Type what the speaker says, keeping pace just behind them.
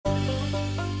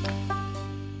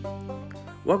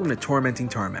Welcome to Tormenting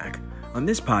Tarmac. On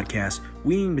this podcast,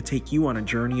 we aim to take you on a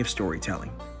journey of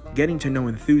storytelling, getting to know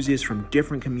enthusiasts from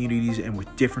different communities and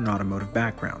with different automotive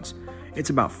backgrounds. It's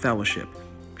about fellowship,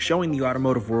 showing the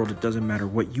automotive world it doesn't matter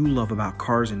what you love about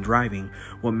cars and driving,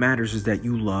 what matters is that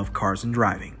you love cars and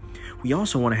driving. We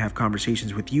also want to have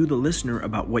conversations with you, the listener,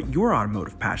 about what your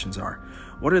automotive passions are.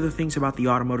 What are the things about the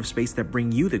automotive space that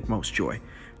bring you the most joy?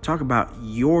 Talk about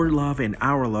your love and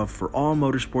our love for all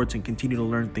motorsports and continue to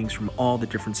learn things from all the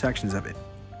different sections of it.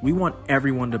 We want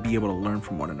everyone to be able to learn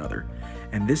from one another.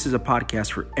 And this is a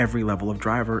podcast for every level of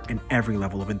driver and every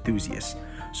level of enthusiast.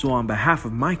 So on behalf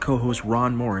of my co-host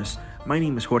Ron Morris, my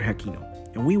name is Jorge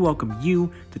Aquino, and we welcome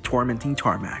you to Tormenting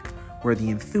Tarmac, where the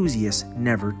enthusiast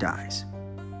never dies.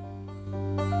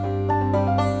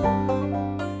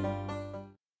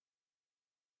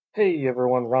 Hey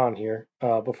everyone, Ron here.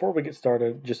 Before we get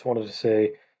started, just wanted to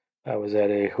say I was at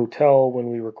a hotel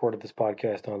when we recorded this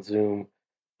podcast on Zoom,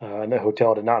 and the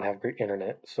hotel did not have great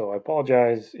internet, so I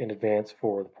apologize in advance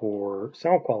for the poor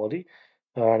sound quality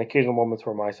and occasional moments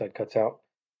where my side cuts out,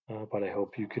 but I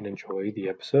hope you can enjoy the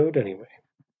episode anyway.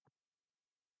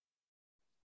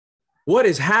 What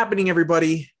is happening,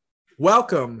 everybody?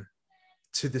 Welcome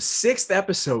to the 6th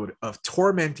episode of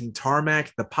Tormenting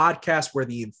Tarmac, the podcast where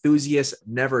the enthusiast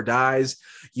never dies.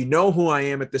 You know who I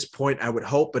am at this point, I would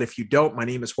hope, but if you don't, my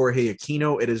name is Jorge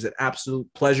Aquino. It is an absolute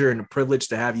pleasure and a privilege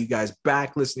to have you guys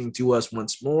back listening to us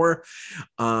once more.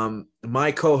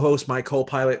 My co-host, my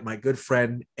co-pilot, my good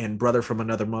friend and brother from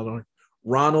another mother,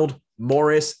 Ronald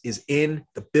Morris, is in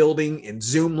the building in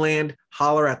Zoomland.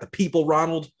 Holler at the people,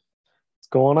 Ronald. What's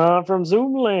going on from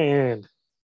Zoomland?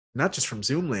 Not just from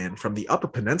Zoomland, from the Upper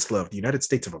Peninsula of the United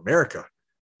States of America,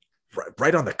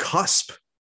 right on the cusp.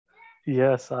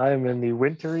 Yes, I am in the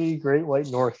wintry Great White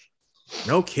North.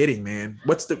 No kidding, man.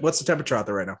 What's the temperature out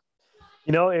there right now?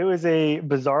 You know, it was a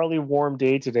bizarrely warm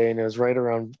day today, and it was right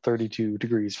around 32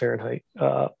 degrees Fahrenheit.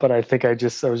 But I think I was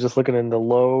just looking, in the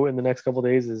low in the next couple of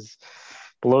days is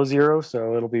below zero,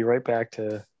 so it'll be right back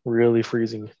to really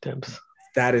freezing temps.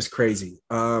 That is crazy.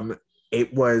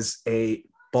 It was a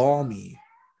balmy.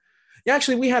 Yeah,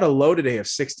 actually, we had a low today of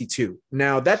 62.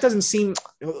 Now, that doesn't seem...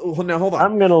 Now, hold on.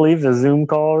 I'm going to leave the Zoom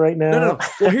call right now. No.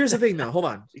 Well, here's the thing, though. Hold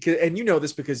on. And you know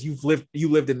this because you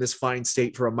lived in this fine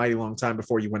state for a mighty long time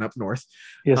before you went up north.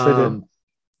 Yes, I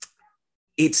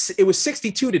did. It was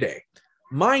 62 today.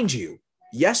 Mind you,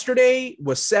 yesterday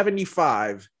was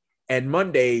 75 and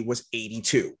Monday was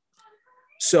 82.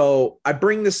 So I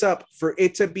bring this up for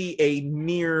it to be a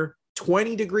near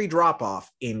 20-degree drop-off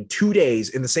in 2 days,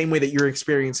 in the same way that you're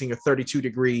experiencing a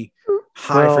 32-degree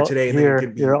high for today, and then it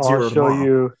could be zero I'll show tomorrow.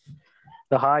 you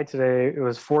the high today. It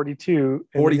was 42.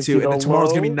 42, and then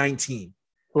tomorrow's going to be 19.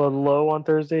 The low on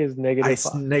Thursday is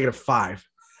 -5. -5.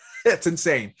 That's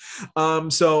insane.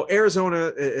 So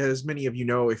Arizona, as many of you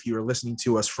know, if you are listening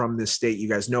to us from this state, you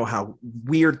guys know how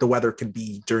weird the weather can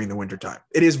be during the wintertime.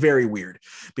 It is very weird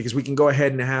because we can go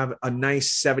ahead and have a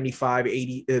nice 75,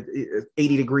 80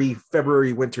 degree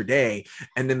February winter day.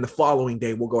 And then the following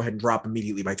day, we'll go ahead and drop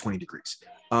immediately by 20 degrees.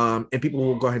 And people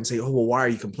will go ahead and say, oh, well, why are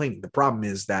you complaining? The problem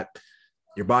is that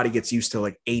your body gets used to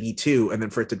like 82, and then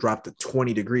for it to drop to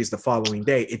 20 degrees the following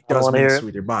day, it does mess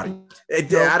with your body. I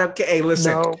don't care. Hey,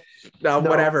 listen, no.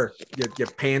 Whatever. You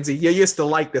pansy. You used to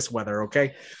like this weather,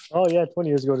 okay? Oh, yeah. 20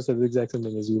 years ago, I said the exact same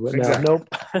thing as you, but exactly. Now,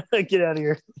 nope. Get out of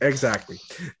here. Exactly.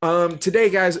 Today,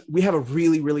 guys, we have a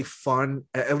really, really fun,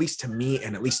 at least to me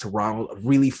and at least to Ronald, a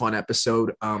really fun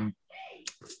episode.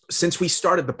 Since we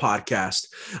started the podcast,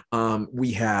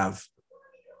 we have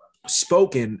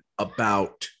spoken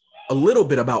about a little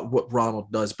bit about what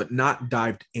Ronald does, but not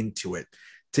dived into it.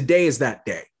 Today is that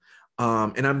day.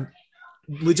 And I'm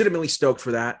legitimately stoked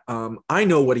for that. I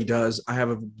know what he does. I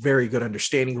have a very good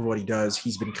understanding of what he does.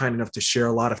 He's been kind enough to share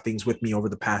a lot of things with me over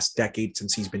the past decade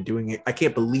since he's been doing it. I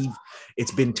can't believe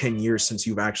it's been 10 years since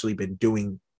you've actually been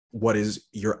doing what is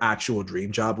your actual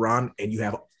dream job, Ron, and you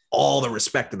have all the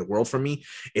respect in the world from me.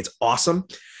 It's awesome.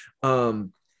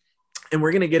 And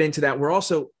we're going to get into that.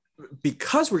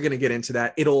 Because we're going to get into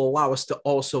that, it'll allow us to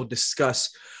also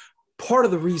discuss part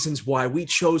of the reasons why we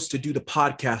chose to do the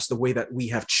podcast the way that we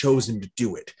have chosen to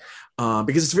do it,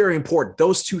 because it's very important.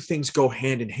 Those two things go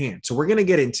hand in hand. So we're going to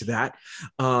get into that.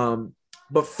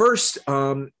 But first,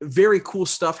 very cool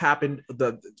stuff happened.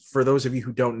 For those of you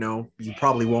who don't know, you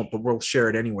probably won't, but we'll share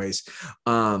it anyways.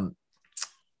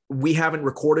 we haven't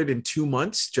recorded in 2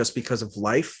 months just because of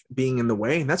life being in the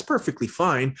way, and that's perfectly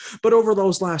fine. But over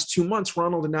those last 2 months,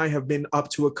 Ronald and I have been up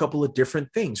to a couple of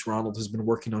different things. Ronald has been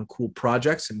working on cool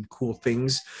projects and cool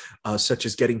things, such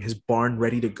as getting his barn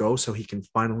ready to go so he can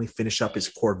finally finish up his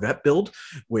Corvette build,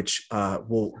 which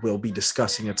we'll be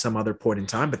discussing at some other point in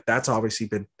time. But that's obviously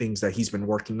been things that he's been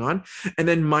working on. And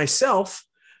then myself,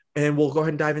 and we'll go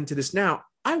ahead and dive into this now,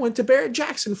 I went to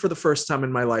Barrett-Jackson for the first time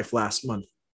in my life last month.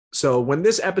 So when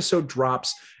this episode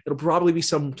drops, it'll probably be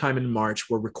sometime in March.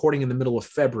 We're recording in the middle of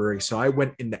February. So I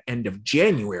went in the end of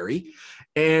January,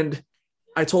 and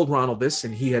I told Ronald this,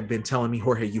 and he had been telling me,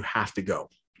 Jorge, you have to go.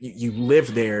 You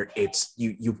live there.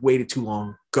 You've waited too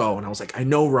long. Go. And I was like, I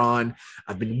know, Ron.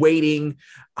 I've been waiting.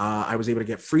 I was able to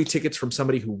get free tickets from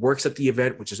somebody who works at the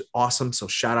event, which is awesome. So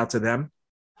shout out to them.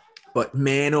 But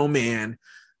man, oh man,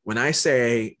 when I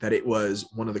say that it was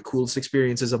one of the coolest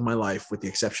experiences of my life, with the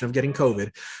exception of getting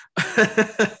COVID,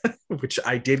 which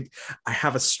I did, I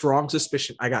have a strong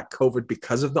suspicion I got COVID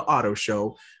because of the auto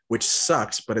show, which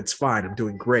sucks, but it's fine. I'm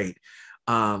doing great.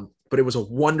 But it was a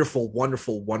wonderful,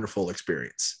 wonderful, wonderful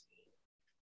experience.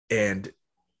 And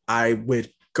I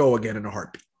would go again in a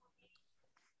heartbeat.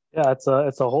 Yeah, it's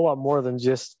a whole lot more than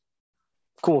just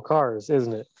cool cars,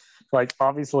 isn't it? Like,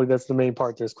 obviously that's the main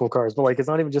part. There's cool cars, but like, it's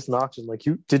not even just an auction. Like,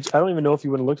 I don't even know if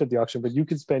you would have looked at the auction, but you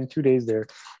could spend 2 days there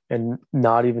and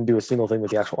not even do a single thing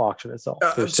with the actual auction itself.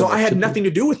 So I had nothing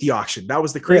to do with the auction. That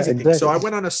was the crazy thing. So I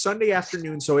went on a Sunday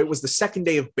afternoon. So it was the second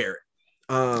day of Barrett.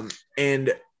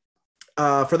 And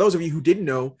for those of you who didn't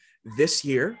know, this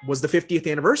year was the 50th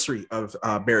anniversary of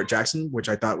Barrett-Jackson, which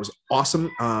I thought was awesome.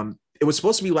 It was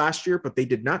supposed to be last year, but they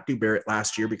did not do Barrett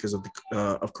last year because of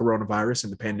of coronavirus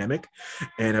and the pandemic.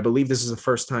 And I believe this is the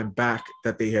first time back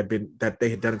that they had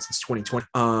done it since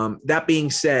 2020. That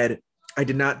being said, I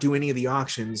did not do any of the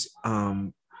auctions.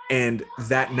 And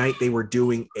that night they were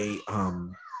doing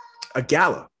a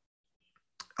gala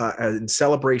in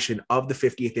celebration of the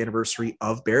 50th anniversary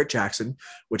of Barrett-Jackson,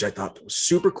 which I thought was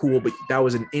super cool, but that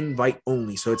was an invite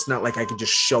only. So it's not like I could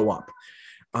just show up.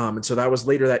 And so that was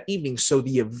later that evening. So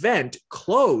the event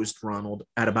closed, Ronald,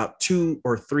 at about 2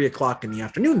 or 3 o'clock in the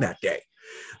afternoon that day.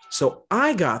 So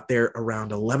I got there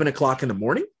around 11 o'clock in the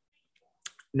morning.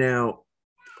 Now,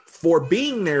 for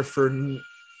being there for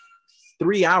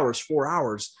 3 hours, 4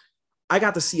 hours, I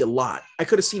got to see a lot. I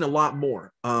could have seen a lot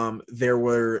more. There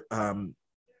were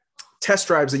test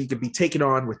drives that you could be taken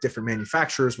on with different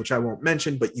manufacturers, which I won't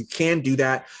mention, but you can do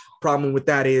that. Problem with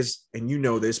that is, and you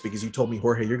know this because you told me,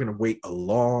 Jorge, you're going to wait a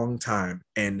long time.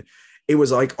 And it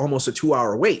was like almost a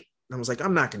 2-hour wait. And I was like,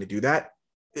 I'm not going to do that.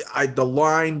 The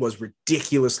line was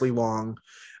ridiculously long.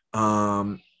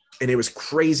 And it was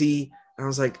crazy. And I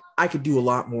was like, I could do a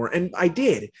lot more. And I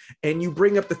did. And you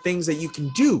bring up the things that you can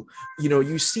do. You know,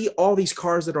 you see all these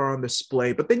cars that are on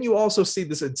display, but then you also see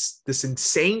this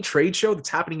insane trade show that's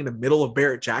happening in the middle of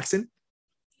Barrett-Jackson.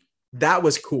 That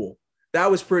was cool. That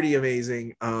was pretty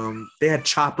amazing. They had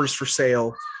choppers for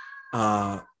sale.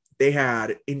 They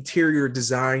had interior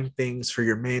design things for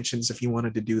your mansions if you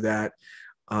wanted to do that.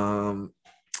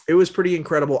 It was pretty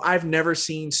incredible. I've never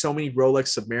seen so many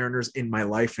Rolex Submariners in my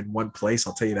life in one place.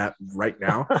 I'll tell you that right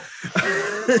now.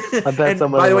 I bet.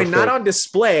 And by the way, not on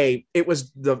display. It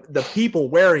was the people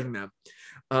wearing them.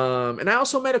 And I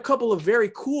also met a couple of very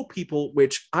cool people,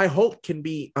 which I hope can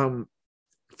be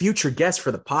future guests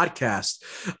for the podcast.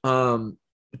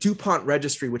 DuPont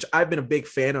Registry, which I've been a big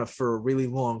fan of for a really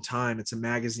long time. It's a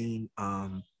magazine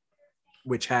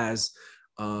which has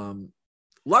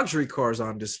luxury cars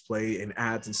on display and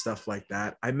ads and stuff like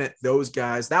that. I met those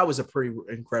guys. That was a pretty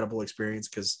incredible experience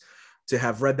because to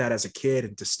have read that as a kid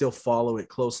and to still follow it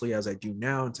closely as I do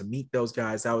now and to meet those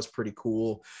guys, that was pretty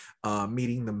cool.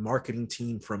 Meeting the marketing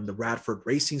team from the Radford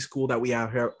Racing School that we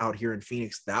have out here in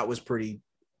Phoenix, that was pretty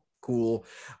cool.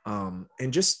 And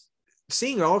just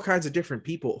seeing all kinds of different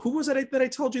people. Who was it that I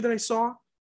told you that I saw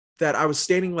that I was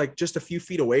standing like just a few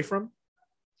feet away from?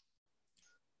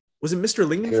 Was it Mr.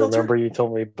 Lingenfelter? I remember you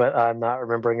told me, but I'm not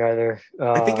remembering either.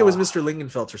 I think it was Mr.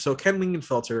 Lingenfelter. So Ken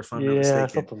Lingenfelter, if I'm not mistaken.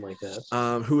 Something like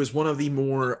that. Who is one of the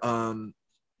more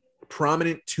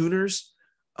prominent tuners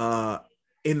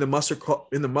in the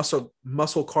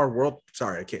muscle car world.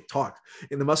 Sorry, I can't talk.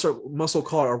 In the muscle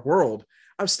car world.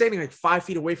 I was standing like 5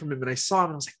 feet away from him and I saw him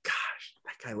and I was like, gosh,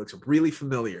 that guy looks really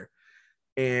familiar.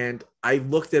 And I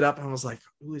looked it up and I was like,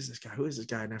 who is this guy? Who is this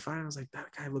guy? And I finally was like, that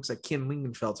guy looks like Ken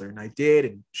Lingenfelter. And I did.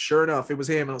 And sure enough, it was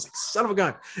him. And I was like, son of a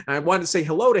gun. And I wanted to say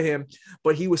hello to him,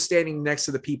 but he was standing next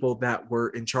to the people that were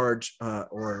in charge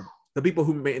or the people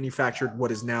who manufactured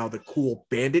what is now the cool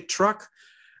Bandit truck,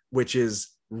 which is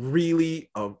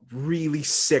really a really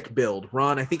sick build.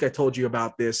 Ron, I think I told you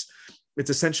about this. It's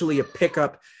essentially a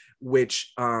pickup,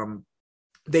 which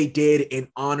they did in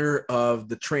honor of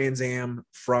the Trans Am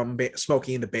from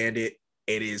Smokey and the Bandit.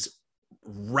 It is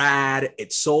rad.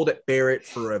 It's sold at Barrett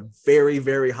for a very,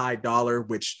 very high dollar,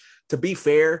 which, to be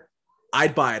fair,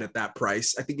 I'd buy it at that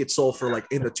price. I think it sold for like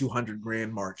in the 200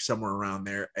 grand mark, somewhere around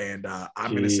there. And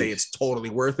I'm going to say it's totally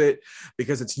worth it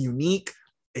because it's unique.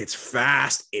 It's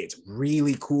fast. It's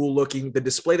really cool looking. The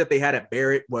display that they had at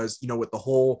Barrett was, with the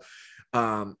whole,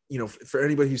 for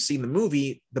anybody who's seen the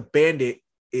movie, the Bandit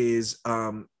is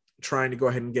trying to go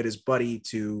ahead and get his buddy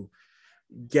to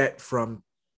get from,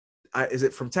 is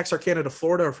it from Texarkana to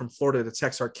Florida or from Florida to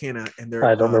Texarkana? And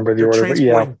I don't remember the order,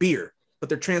 transporting beer. But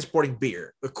they're transporting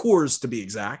beer, the Coors to be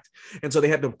exact. And so they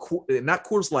had not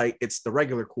Coors Light, it's the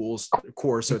regular Coors,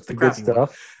 so it's the crappy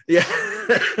stuff.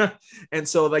 Yeah. And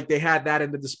so like they had that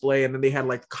in the display, and then they had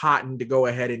like cotton to go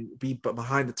ahead and be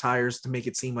behind the tires to make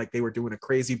it seem like they were doing a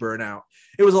crazy burnout.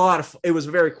 It was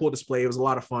a very cool display. It was a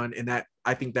lot of fun. And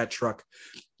I think that truck,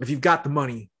 if you've got the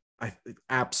money,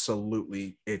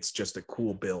 absolutely, it's just a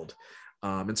cool build.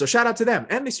 And so shout out to them.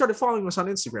 And they started following us on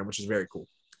Instagram, which is very cool.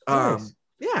 Nice.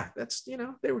 Yeah, that's,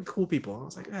 they were cool people. I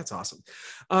was like, that's awesome.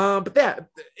 But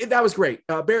that was great.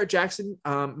 Barrett Jackson,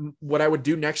 what I would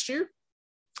do next year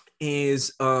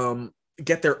is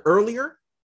get there earlier,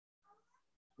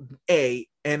 and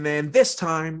then this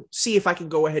time see if I can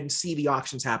go ahead and see the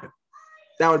auctions happen.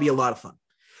 That would be a lot of fun.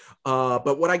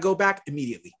 But would I go back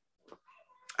immediately?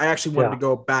 I actually wanted to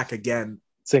go back again.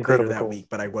 It's incredible that week,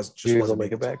 but I wasn't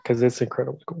make it back because it's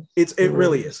incredibly cool. It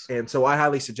really is. And so I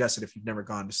highly suggest it if you've never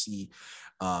gone to see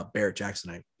Barrett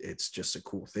Jackson. It's just a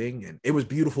cool thing. And it was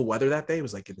beautiful weather that day. It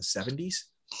was like in the 70s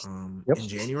in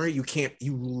January. You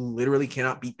literally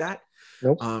cannot beat that.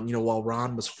 Nope. While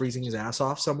Ron was freezing his ass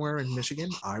off somewhere in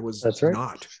Michigan, I was right.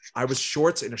 not. I was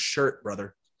shorts and a shirt,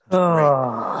 brother. Didn't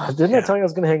I tell you I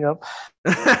was going to hang up?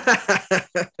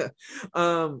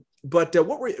 But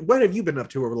what have you been up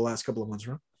to over the last couple of months,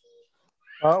 Ron?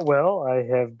 Well, I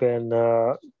have been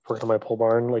working on my pole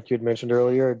barn, like you had mentioned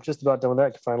earlier. Just about done with that. I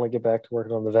can finally get back to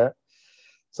working on the vet.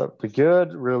 So that'll be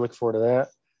good. Really look forward to that.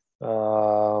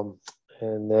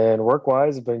 And then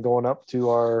work-wise, I've been going up to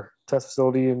our test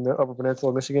facility in the Upper Peninsula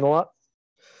of Michigan a lot.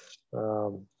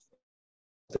 So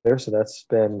that's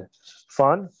been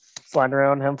fun. Flying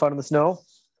around, having fun in the snow.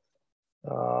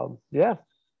 Yeah.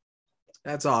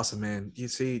 That's awesome, man. You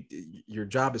see, your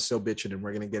job is so bitching, and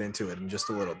we're going to get into it in just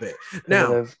a little bit.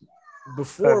 Now,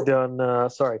 before I've done,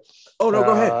 sorry. Oh, no,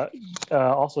 go ahead.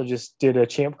 Also just did a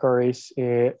champ car race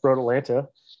at Road Atlanta.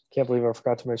 Can't believe I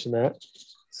forgot to mention that.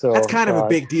 So that's kind of a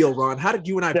big deal, Ron. How did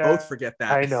you and I both forget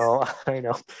that? I know.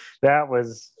 That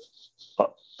was a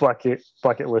bucket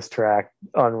list track.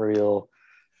 Unreal.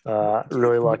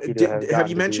 Really lucky to have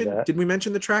you mentioned, did we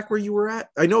mention the track where you were at?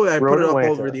 I know I put it up all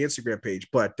over the Instagram page,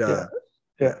 but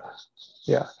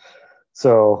yeah.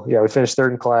 So we finished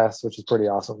third in class, which is pretty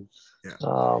awesome.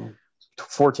 Yeah.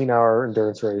 14-hour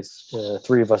endurance race,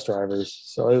 3 of us drivers.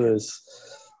 So it was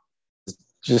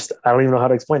just, I don't even know how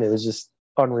to explain it. It was just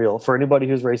unreal for anybody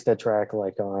who's raced that track,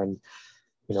 like on,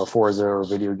 Forza or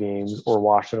video games or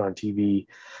watched it on TV.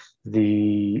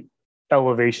 The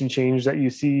elevation change that you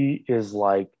see is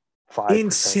like 5%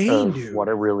 insane, of dude. What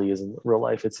it really is in real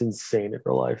life. It's insane in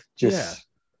real life. Just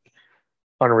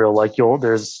unreal. Like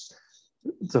there's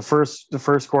the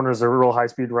first corner is a real high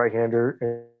speed right-hander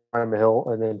and climb a hill,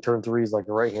 and then turn 3 is like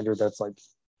a right-hander that's like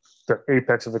the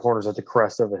apex of the corners at the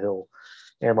crest of a hill,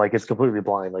 and like it's completely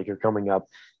blind. Like you're coming up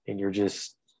and you're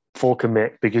just full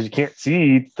commit because you can't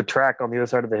see the track on the other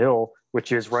side of the hill,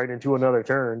 which is right into another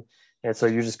turn. And so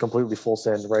you're just completely full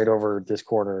send right over this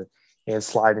corner and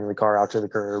sliding the car out to the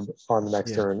curb on the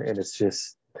next turn. And it's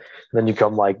just, and then you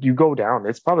go down.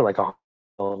 It's probably like a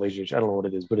elevation. I don't know what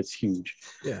it is, but it's huge.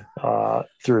 Yeah.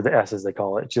 Through the S, as they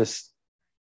call it. Just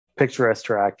picturesque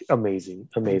track. Amazing.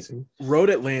 Road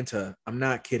Atlanta, I'm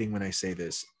not kidding when I say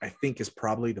this, I think is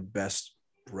probably the best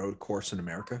road course in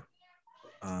America.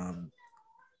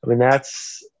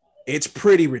 It's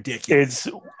pretty ridiculous.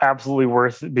 It's absolutely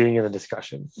worth being in the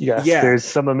discussion. Yes, there's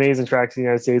some amazing tracks in the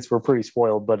United States. We're pretty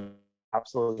spoiled, but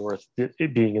absolutely worth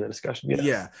it being in the discussion. Yes.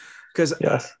 Yeah, because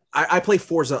I play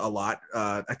Forza a lot.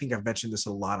 I think I've mentioned this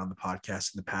a lot on the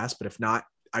podcast in the past, but if not,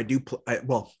 I do.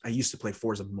 I used to play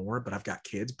Forza more, but I've got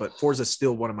kids. But Forza is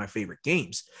still one of my favorite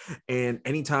games. And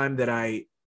anytime that I,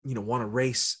 want to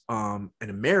race an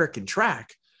American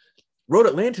track, Road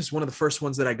Atlanta is one of the first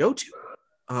ones that I go to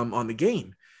on the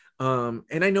game.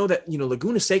 And I know that,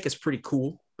 Laguna Seca is pretty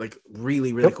cool, like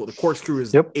really, really cool. The corkscrew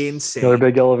is insane. Another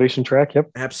big elevation track. Yep.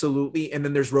 Absolutely. And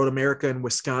then there's Road America in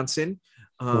Wisconsin.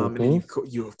 And then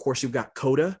of course you've got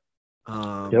COTA.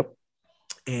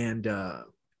 and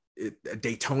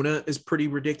Daytona is pretty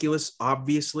ridiculous,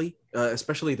 obviously,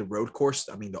 especially the road course.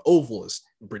 I mean, the oval is,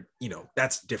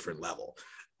 that's a different level,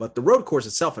 but the road course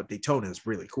itself at Daytona is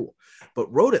really cool.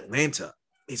 But Road Atlanta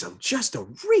is just a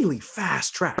really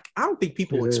fast track. I don't think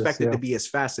people expect it to be as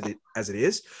fast as it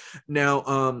is.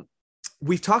 Now,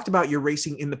 we've talked about your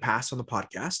racing in the past on the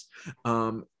podcast.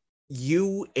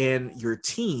 You and your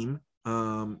team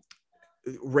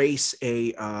race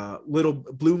a little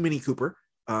blue Mini Cooper.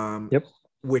 Yep.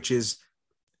 Which is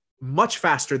much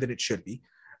faster than it should be.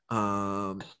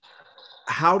 How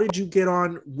did you get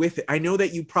on with it? I know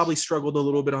that you probably struggled a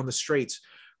little bit on the straights,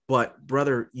 but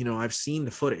brother, I've seen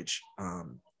the footage.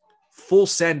 Full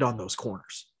send on those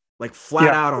corners, like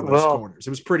flat out on those corners.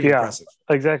 It was pretty impressive.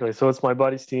 Exactly. So it's my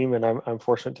buddy's team, and I'm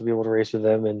fortunate to be able to race with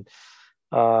them. And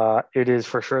it is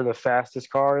for sure the fastest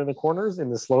car in the corners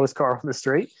and the slowest car on the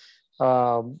straight.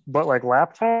 But like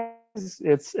lap times,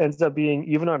 it ends up being,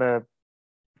 even on a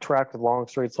track with long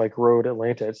straights like Road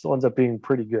Atlanta, it still ends up being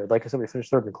pretty good. Like I said, we finished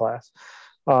third in class.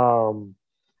 So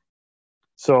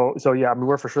yeah, I mean,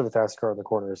 we're for sure the fastest car in the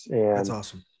corners, and that's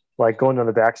awesome. Like going down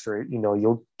the back straight,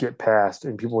 you'll get past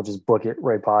and people will just book it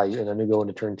right by you, and then you go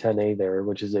into turn 10A there,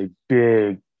 which is a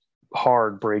big,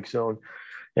 hard brake zone,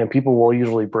 and people will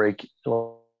usually break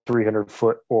 300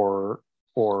 foot or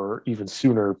even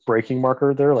sooner braking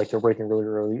marker there. Like they're braking really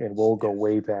early, and we'll go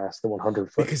way past the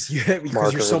 100 foot because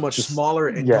you're so much smaller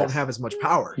and don't have as much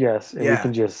power. Yes, and we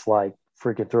can just like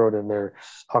freaking throw it in there,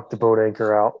 huck the boat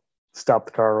anchor out, stop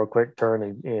the car real quick,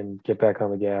 turn and get back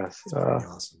on the gas.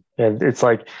 Awesome. And it's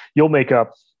like you'll make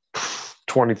up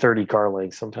 20, 30 car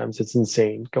lengths sometimes. It's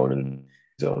insane going in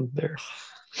the zone there.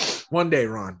 One day,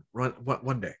 Ron,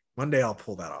 one day I'll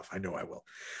pull that off. I know I will.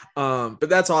 But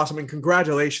that's awesome. And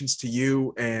congratulations to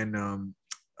you and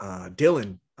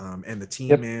Dylan and the team,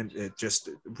 yep. Man. It just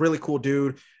really cool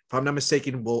dude. If I'm not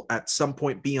mistaken, will at some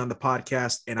point be on the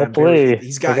podcast. And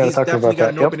he's definitely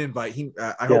got an open invite.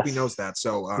 I hope he knows that.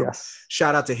 So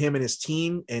shout out to him and his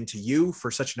team and to you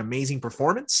for such an amazing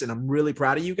performance. And I'm really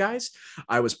proud of you guys.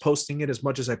 I was posting it as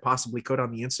much as I possibly could on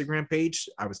the Instagram page.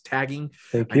 I was tagging.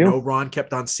 I know Ron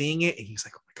kept on seeing it and he's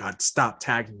like, oh my God, stop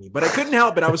tagging me. But I couldn't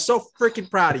help it. I was so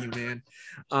freaking proud of you, man.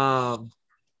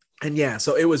 And yeah,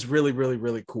 so it was really, really,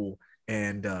 really cool.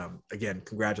 And again,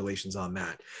 congratulations on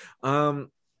that.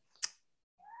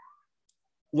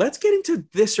 Let's get into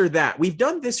this or that. We've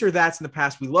done this or that's in the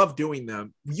past. We love doing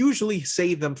them. We usually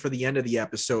save them for the end of the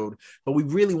episode, but we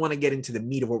really want to get into the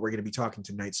meat of what we're going to be talking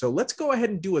tonight. So let's go ahead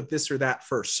and do a this or that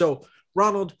first. So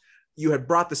Ronald, you had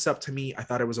brought this up to me. I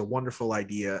thought it was a wonderful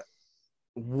idea.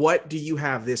 What do you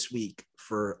have this week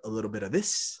for a little bit of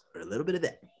this or a little bit of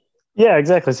that? Yeah,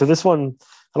 exactly. So this one,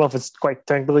 I don't know if it's quite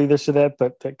technically this or that,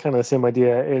 but kind of the same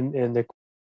idea.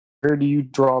 Where do you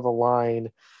draw the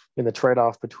line in the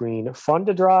trade-off between fun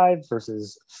to drive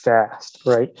versus fast,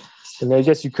 right? And I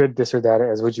guess you could this or that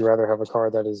as, would you rather have a car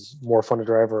that is more fun to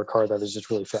drive or a car that is just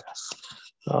really fast?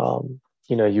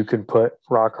 You can put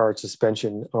rock hard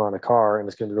suspension on a car and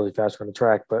it's going to be really fast on the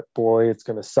track, but boy, it's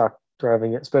going to suck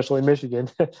driving it, especially in Michigan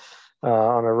on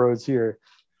our roads here.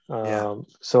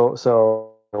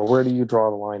 So where do you draw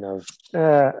the line of,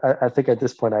 I think at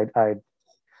this point, I'd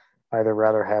either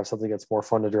rather have something that's more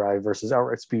fun to drive versus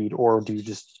outright speed, or do you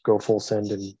just go full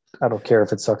send and I don't care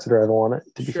if it sucks to drive, I want it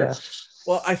to be fast?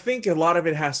 Well, I think a lot of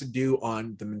it has to do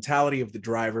on the mentality of the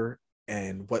driver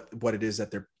and what it is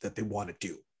that they want to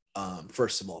do.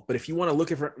 First of all, but if you want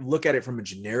to look at it from a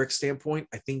generic standpoint,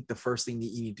 I think the first thing that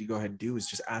you need to go ahead and do is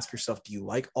just ask yourself, do you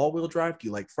like all-wheel drive? Do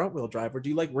you like front-wheel drive? Or do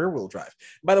you like rear-wheel drive?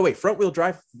 By the way, front-wheel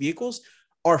drive vehicles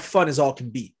are fun as all can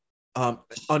be.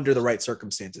 Under the right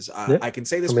circumstances. I can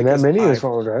say this because that Mini is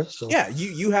front-wheel drive. So. Yeah,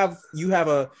 you have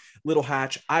a little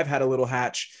hatch. I've had a little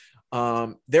hatch.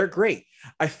 They're great.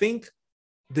 I think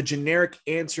the generic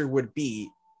answer would be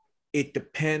it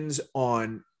depends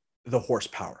on the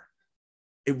horsepower.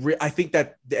 I think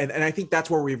that, and I think that's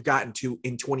where we've gotten to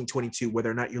in 2022,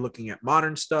 whether or not you're looking at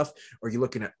modern stuff or you're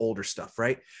looking at older stuff,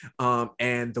 right?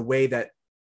 And the way that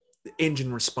the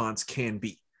engine response can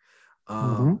be.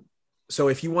 So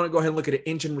if you want to go ahead and look at an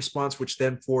engine response, which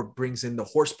then brings in the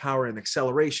horsepower and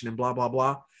acceleration and blah, blah,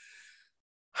 blah,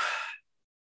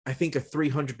 I think a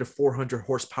 300 to 400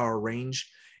 horsepower range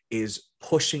is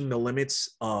pushing the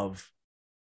limits of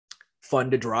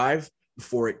fun to drive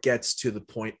before it gets to the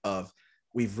point of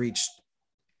we've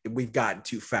gotten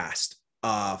too fast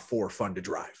for fun to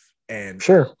drive. And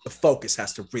the focus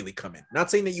has to really come in. Not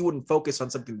saying that you wouldn't focus on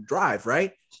something to drive,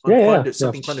 right?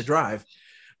 Something fun to drive.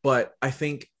 But I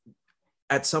think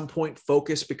at some point,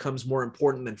 focus becomes more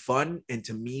important than fun. And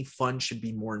to me, fun should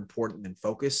be more important than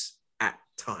focus at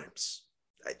times.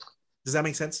 Does that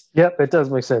make sense? Yep, it does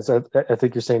make sense. I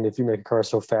think you're saying if you make a car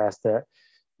so fast that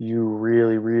you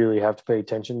really, really have to pay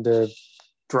attention to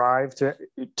drive to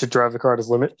drive the car to its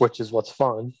limit, which is what's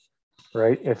fun,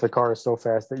 right? If the car is so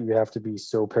fast that you have to be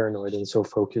so paranoid and so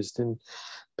focused and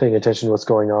paying attention to what's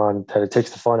going on that it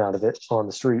takes the fun out of it on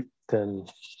the street, then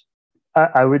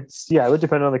I would, yeah, it would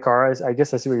depend on the car. I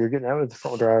guess I see what you're getting at with the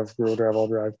front drive, rear drive, all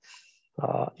drive.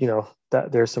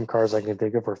 That there's some cars I can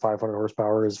think of where 500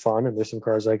 horsepower is fun, and there's some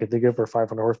cars I can think of where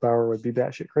 500 horsepower would be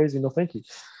batshit crazy. No, thank you.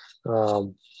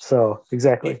 So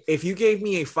exactly. If you gave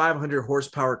me a 500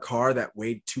 horsepower car that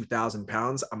weighed 2,000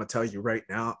 pounds, I'm gonna tell you right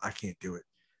now, I can't do it.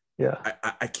 Yeah,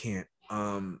 I can't.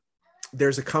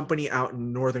 There's a company out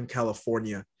in Northern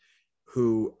California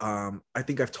who I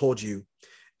think I've told you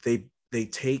they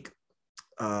take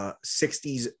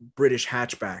 60s British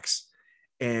hatchbacks,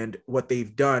 and what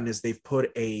they've done is they've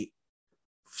put a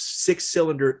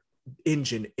 6-cylinder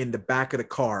engine in the back of the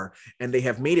car, and they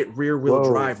have made it rear wheel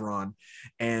drive, Ron,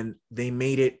 and they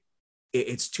made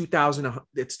it's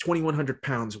 2,100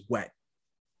 pounds wet.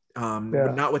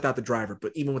 But not without the driver,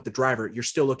 but even with the driver, you're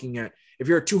still looking at, if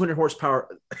you're a 200 horsepower,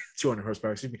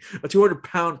 excuse me, a 200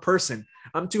 pound person,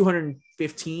 I'm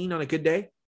 215 on a good day.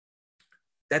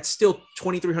 That's still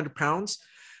 2,300 pounds.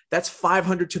 That's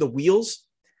 500 to the wheels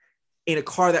in a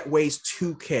car that weighs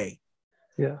 2K.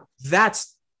 Yeah.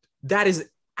 That is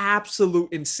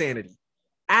absolute insanity.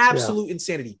 Absolute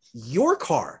insanity. Your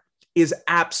car is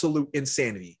absolute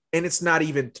insanity. And it's not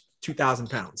even 2,000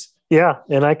 pounds. Yeah,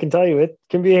 and I can tell you, it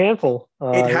can be a handful.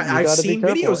 I've seen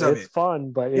videos of it. It's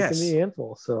fun, but it can be a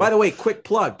handful. So, by the way, quick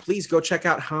plug: please go check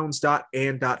out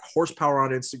hounds.and.horsepower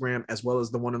on Instagram, as well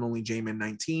as the one and only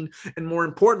JMan19. And more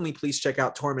importantly, please check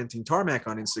out Tormenting Tarmac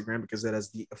on Instagram, because that is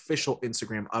the official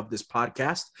Instagram of this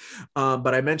podcast.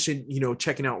 But I mentioned,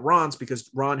 checking out Ron's because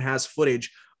Ron has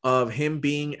footage of him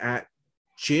being at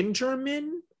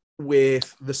Gingerman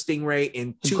with the Stingray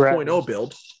in 2.0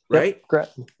 build, right? Yep.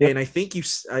 And I think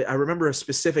I remember a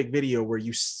specific video where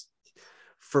you,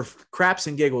 for craps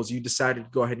and giggles, you decided to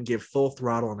go ahead and give full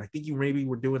throttle. And I think you maybe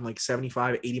were doing like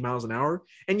 75, 80 miles an hour,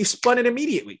 and you spun it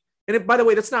immediately. And by the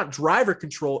way, that's not driver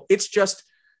control. It's just,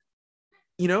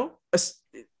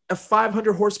 a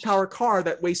 500 horsepower car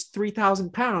that weighs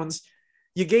 3,000 pounds.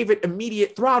 You gave it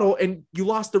immediate throttle and you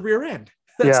lost the rear end.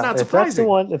 That's not surprising.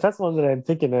 If that's the one that I'm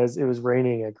thinking is, it was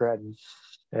raining at Grattan.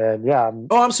 And yeah.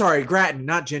 I'm sorry, Grattan,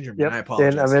 not Gingerman. Yep. I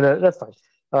apologize. And I mean, that's fine.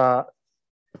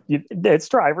 It's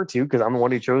driver too, because I'm the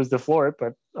one who chose to floor it.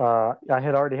 But I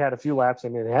had already had a few laps,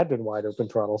 and it had been wide open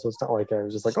throttle, so it's not like I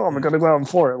was just like, I'm going to go out and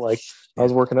floor it. Like I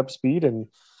was working up speed and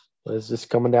was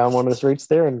just coming down one of the straights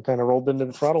there, and kind of rolled into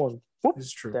the throttle, and whoop, this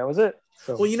is true. That was it.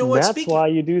 So, well, you know what? That's why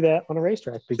you do that on a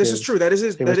racetrack. This is true. That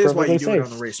is why you do it on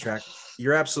the racetrack.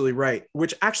 You're absolutely right.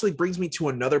 Which actually brings me to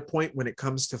another point when it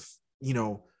comes to,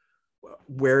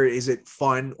 where is it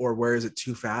fun or where is it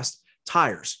too fast?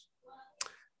 Tires.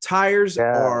 Tires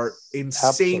are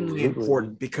insanely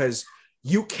important, because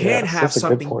you can have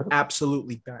something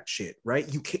absolutely batshit, right?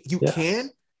 You can,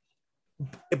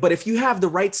 but if you have the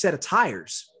right set of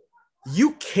tires,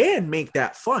 you can make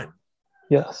that fun.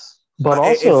 Yes. But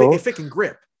also, if it can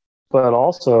grip. But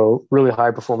also, really high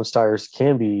performance tires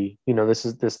can be, this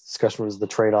discussion was the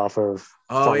trade off of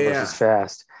fun versus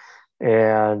fast,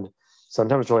 and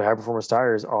sometimes really high performance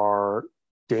tires are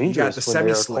dangerous when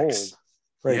they are cold.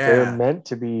 Right, they're meant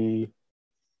to be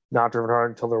not driven hard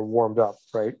until they're warmed up.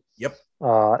 Right. Yep.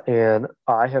 And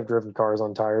I have driven cars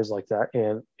on tires like that,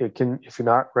 and it can, if you're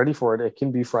not ready for it, it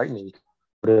can be frightening.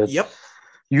 Yep.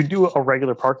 You do a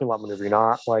regular parking lot maneuver, you're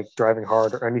not like driving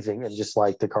hard or anything, and just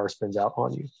like the car spins out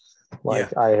on you.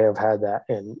 I have had that,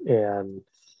 and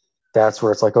that's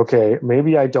where it's like, okay,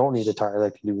 maybe I don't need a tire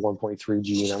that can do 1.3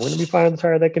 G, and I'm going to be fine on the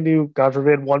tire that can do, God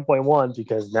forbid, 1.1,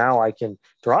 because now I can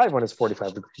drive when it's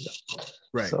 45 degrees up.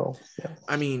 Right. So,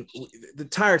 I mean, the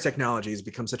tire technology has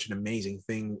become such an amazing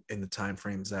thing in the time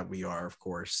frames that we are, of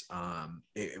course. The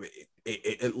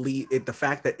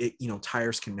fact that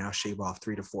tires can now shave off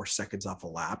 3 to 4 seconds off a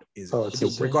lap is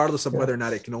regardless of whether or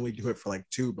not it can only do it for like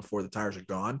 2 before the tires are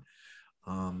gone.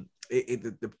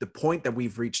 The point that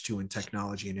we've reached to in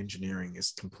technology and engineering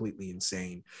is completely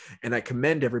insane, and I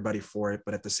commend everybody for it.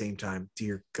 But at the same time,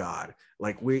 dear God,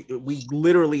 like we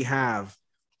literally have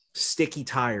sticky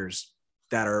tires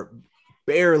that are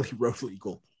barely road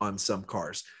legal on some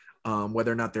cars,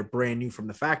 whether or not they're brand new from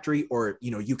the factory, or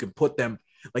you can put them,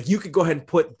 like you could go ahead and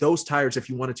put those tires if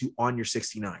you wanted to on your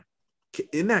 69.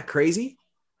 Isn't that crazy?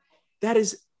 That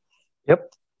is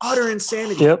utter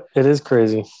insanity. Yep, it is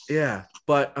crazy. Yeah,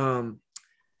 but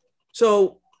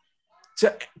so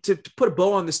to put a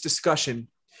bow on this discussion,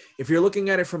 if you're looking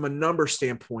at it from a number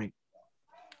standpoint,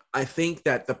 I think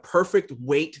that the perfect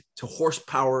weight to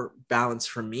horsepower balance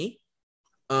for me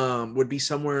would be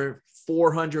somewhere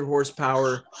 400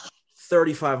 horsepower,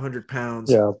 3,500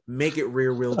 pounds. Yeah, Make it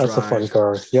rear wheel that's a fun drive.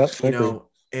 car. Yep, I You agree. know,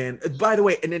 and by the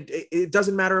way, and it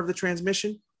doesn't matter of the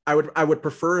transmission. I would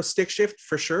prefer a stick shift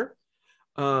for sure.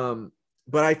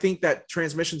 But I think that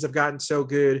transmissions have gotten so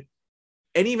good,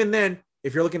 and even then,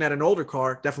 if you're looking at an older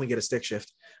car, definitely get a stick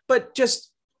shift. But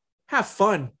just have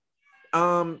fun,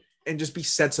 and just be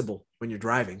sensible when you're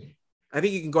driving. I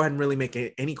think you can go ahead and really make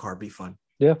any car be fun.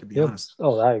 Yeah, To be yeah. honest.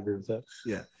 Oh, I agree with that.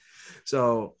 Yeah.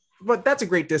 So, but that's a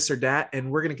great this or that,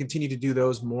 and we're going to continue to do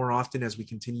those more often as we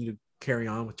continue to carry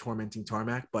on with Tormenting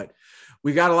Tarmac. But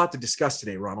we got a lot to discuss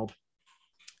today, Ronald.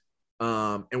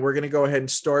 And we're going to go ahead and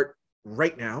start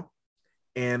right now.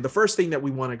 And the first thing that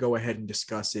we want to go ahead and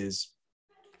discuss is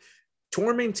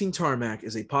Tormenting Tarmac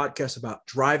is a podcast about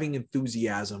driving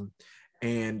enthusiasm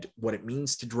and what it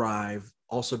means to drive,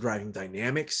 also driving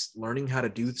dynamics, learning how to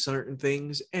do certain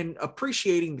things, and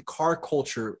appreciating the car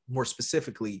culture more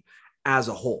specifically as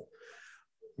a whole.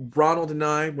 Ronald and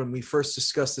I, when we first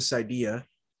discussed this idea,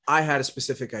 I had a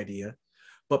specific idea,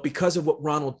 but because of what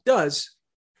Ronald does,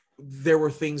 there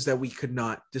were things that we could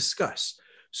not discuss.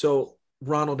 So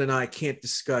Ronald and I can't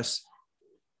discuss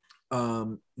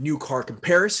new car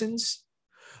comparisons.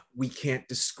 We can't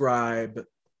describe.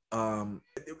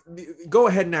 Go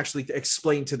ahead and actually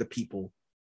explain to the people,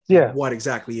 what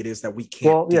exactly it is that we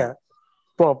can't.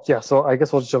 So I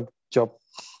guess we'll jump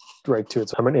right to it.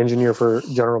 So I'm an engineer for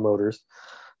General Motors,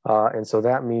 and so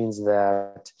that means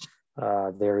that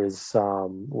there is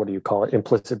what do you call it,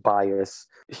 implicit bias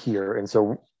here, and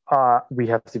so we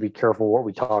have to be careful what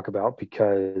we talk about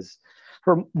because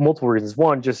for multiple reasons.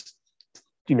 One, just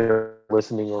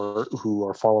listening or who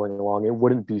are following along, it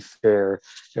wouldn't be fair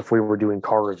if we were doing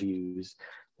car reviews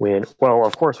when, well,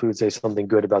 of course we would say something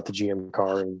good about the GM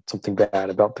car and something bad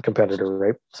about the competitor,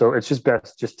 right? So it's just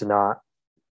best just to not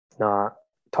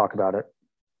talk about it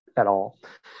at all.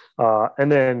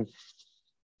 And then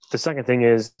the second thing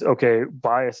is, okay,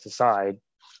 bias aside,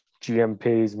 GM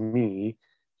pays me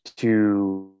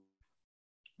to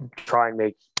try and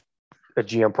make a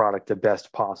GM product the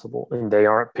best possible, and they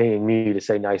aren't paying me to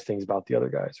say nice things about the other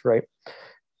guys, right?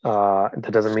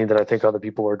 That doesn't mean that I think other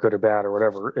people are good or bad or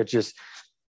whatever. It just,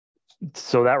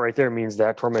 so that right there means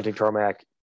that Tormenting Tarmac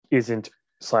isn't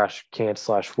 / can't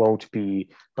 / won't be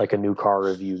like a new car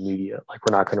review media. Like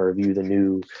we're not going to review the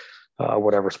new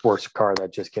whatever sports car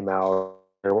that just came out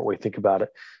or what we think about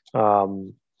it.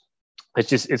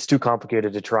 It's too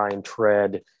complicated to try and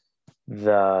tread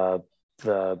the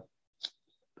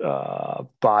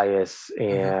bias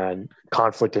and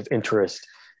conflict of interest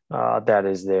that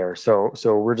is there. So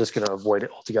we're just going to avoid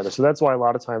it altogether. So that's why a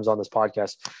lot of times on this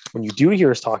podcast, when you do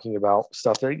hear us talking about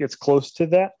stuff that gets close to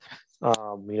that,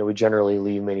 we generally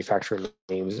leave manufacturer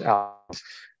names out,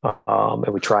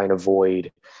 and we try and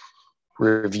avoid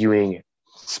reviewing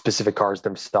specific cars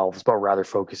themselves, but rather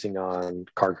focusing on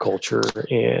car culture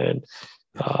and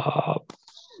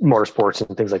motorsports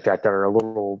and things like that are a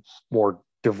little more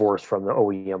divorced from the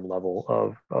OEM level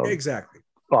of exactly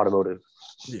automotive.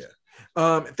 Yeah.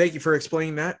 Thank you for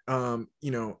explaining that.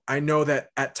 I know that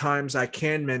at times I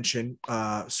can mention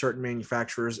certain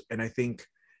manufacturers, and I think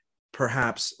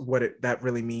perhaps that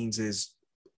really means is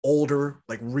older,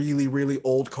 like really, really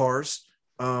old cars.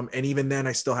 And even then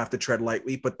I still have to tread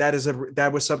lightly, but that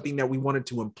was something that we wanted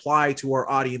to imply to our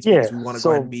audience because we want to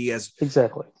go ahead and be as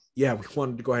exactly. Yeah, we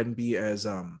wanted to go ahead and be as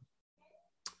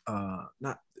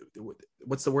not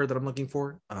what's the word that I'm looking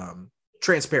for?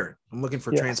 Transparent. I'm looking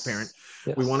for transparent.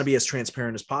 Yes. We want to be as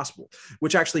transparent as possible,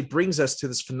 which actually brings us to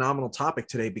this phenomenal topic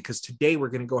today, because today we're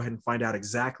going to go ahead and find out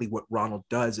exactly what Ronald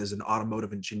does as an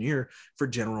automotive engineer for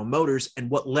General Motors and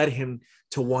what led him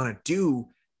to want to do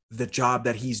the job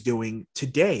that he's doing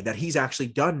today, that he's actually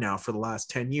done now for the last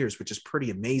 10 years, which is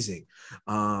pretty amazing.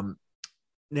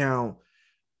 Now,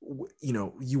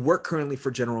 you work currently for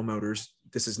General Motors.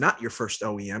 This is not your first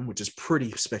OEM, which is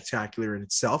pretty spectacular in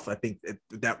itself. I think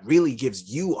that really gives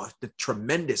you the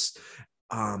tremendous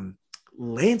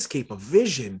landscape of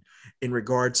vision in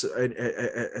regards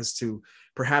as to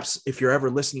perhaps if you're ever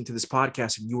listening to this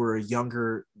podcast and you were a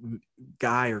younger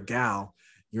guy or gal,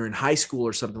 you're in high school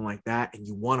or something like that, and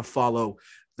you want to follow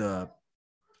the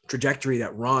trajectory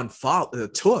that Ron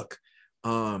took.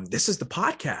 This is the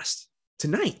podcast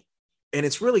tonight. And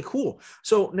it's really cool.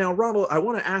 So now, Ronald, I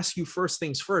want to ask you first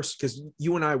things first, because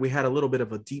you and we had a little bit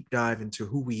of a deep dive into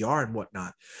who we are and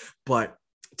whatnot. But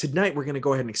tonight, we're going to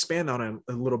go ahead and expand on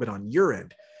a little bit on your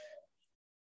end.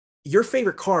 Your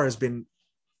favorite car has been,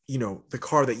 the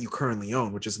car that you currently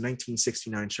own, which is a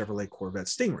 1969 Chevrolet Corvette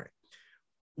Stingray.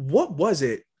 What was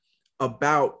it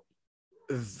about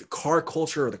the car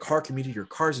culture or the car community or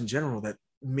cars in general that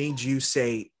made you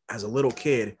say as a little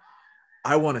kid,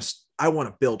 I want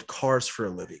to build cars for a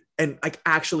living and like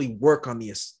actually work on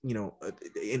the,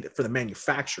 for the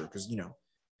manufacturer? Because,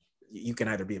 you can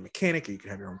either be a mechanic or you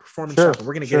can have your own performance shop, and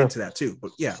we're going to get into that too.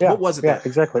 But yeah, what was it? Yeah,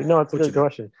 exactly. No, it's a good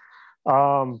question.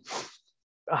 I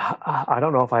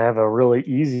don't know if I have a really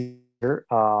easy.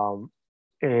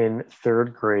 In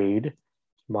third grade,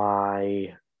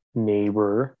 my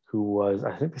neighbor, who was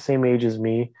I think the same age as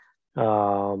me,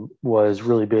 was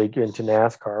really big into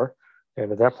NASCAR,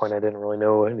 and at that point, I didn't really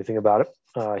know anything about it.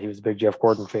 He was a big Jeff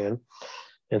Gordon fan,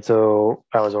 and so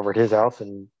I was over at his house,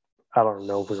 and I don't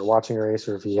know if we were watching a race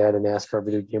or if he had a NASCAR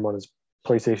video game on his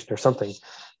PlayStation or something.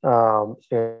 And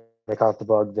I caught the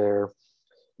bug there.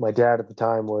 My dad at the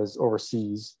time was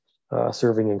overseas,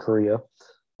 serving in Korea.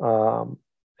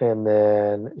 And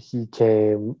then he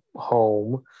came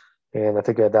home, and I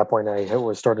think at that point I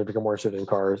was starting to become more interested in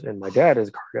cars, and my dad is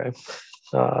a car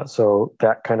guy. So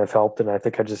that kind of helped. And I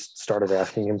think I just started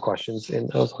asking him questions,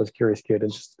 and I was always a curious kid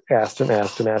and just asked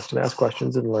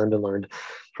questions and learned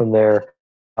from there.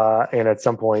 And at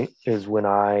some point is when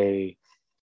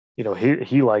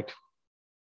he liked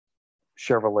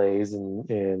Chevrolets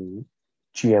and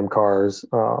GM cars.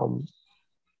 And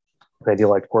he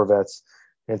liked Corvettes.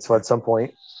 And so at some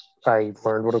point I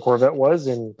learned what a Corvette was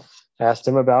and asked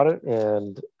him about it.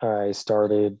 And I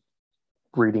started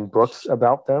reading books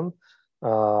about them.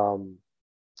 And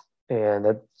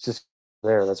that's just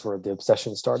there. That's where the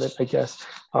obsession started, I guess.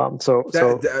 So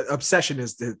the obsession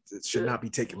it should not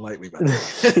be taken lightly. By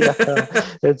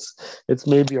the way. It's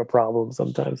maybe a problem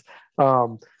sometimes.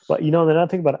 But then I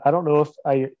think about it, I don't know if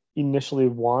I initially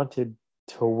wanted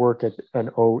to work at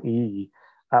an OE.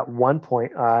 At one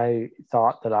point, I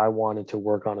thought that I wanted to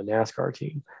work on a NASCAR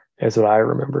team. Is what I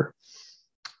remember.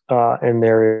 And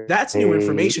that's new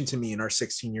information to me in our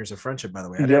 16 years of friendship. By the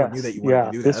way, I never knew that you wanted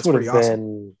to do that. That's pretty awesome.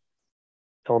 Been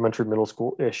elementary, middle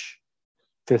school-ish,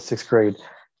 5th, 6th grade.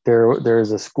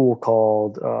 There's a school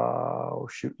called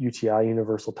UTI,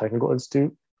 Universal Technical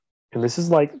Institute, and this is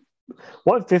like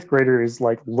what 5th grader is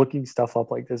like looking stuff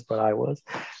up like this, but I was.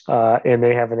 And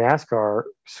they have a NASCAR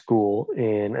school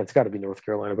it's got to be North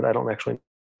Carolina, but I don't actually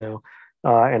know.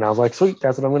 And I was like, sweet,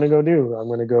 that's what I'm going to go do. I'm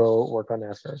going to go work on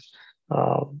NASCARs.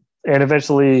 And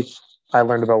eventually I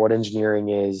learned about what engineering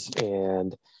is,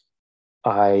 and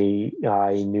I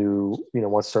knew,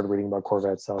 once I started reading about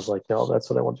Corvettes, I was like, no, that's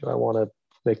what I want to do. I want to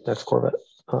make the next Corvette.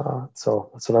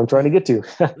 So that's what I'm trying to get to.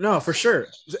 No, for sure.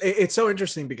 It's so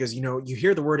interesting because, you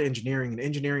hear the word engineering, and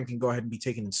engineering can go ahead and be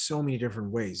taken in so many different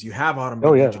ways. You have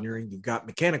automotive engineering, you've got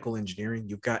mechanical engineering,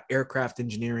 you've got aircraft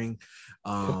engineering.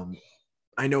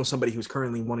 I know somebody who's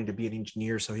currently wanting to be an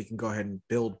engineer so he can go ahead and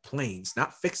build planes,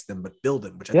 not fix them, but build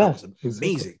them, which I thought was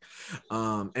amazing.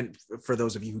 Exactly. And for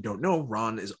those of you who don't know,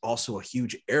 Ron is also a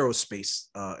huge aerospace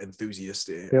enthusiast.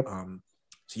 Yep.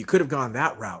 So you could have gone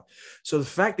that route. So the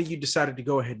fact that you decided to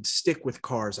go ahead and stick with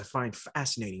cars, I find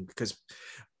fascinating because,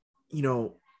 a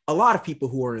lot of people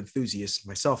who are enthusiasts,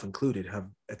 myself included, have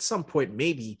at some point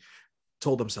maybe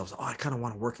told themselves, oh, I kind of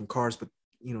want to work in cars, but,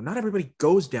 not everybody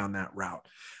goes down that route.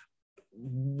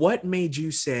 What made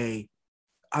you say,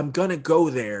 I'm going to go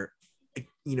there,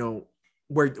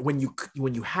 when you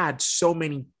had so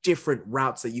many different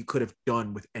routes that you could have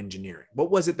done with engineering? What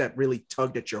was it that really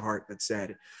tugged at your heart that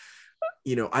said,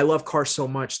 I love cars so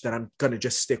much that I'm going to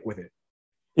just stick with it?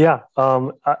 Yeah.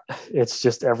 It's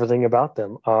just everything about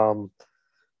them.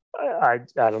 I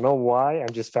don't know why.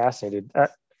 I'm just fascinated. I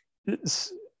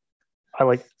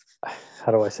like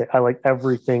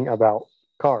everything about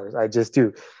cars. I just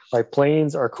do. Like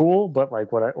planes are cool, but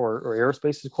like or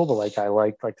aerospace is cool, but like I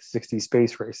like the 60s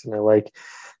space race, and I like,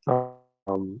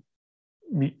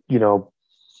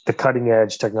 the cutting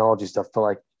edge technology stuff. But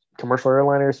like commercial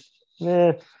airliners,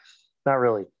 not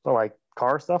really. But like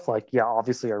car stuff,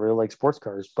 obviously I really like sports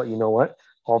cars. But you know what?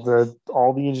 All the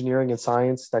engineering and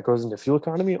science that goes into fuel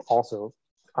economy, also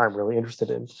I'm really interested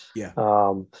in. Yeah.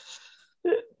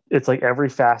 It's like every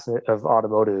facet of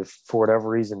automotive, for whatever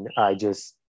reason, I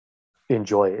just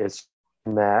enjoy it. It's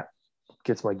that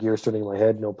gets my gears turning in my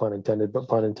head, no pun intended, but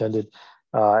pun intended.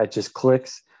 It just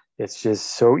clicks. It's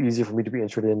just so easy for me to be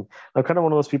interested in. I'm kind of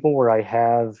one of those people where I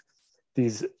have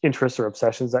these interests or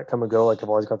obsessions that come and go. Like I've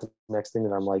always got the next thing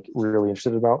that I'm like really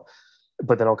interested about,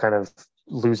 but then I'll kind of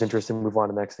lose interest and move on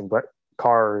to the next thing. But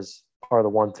cars are the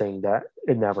one thing that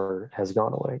it never has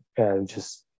gone away, and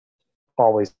just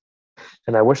always.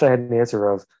 And I wish I had an answer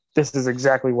of this is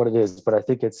exactly what it is, but I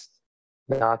think it's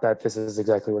not that this is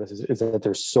exactly what it is. It's that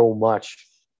there's so much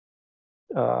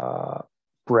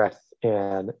breadth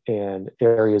and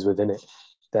areas within it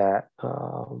that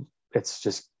it's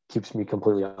just keeps me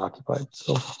completely occupied.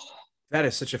 So That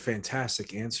is such a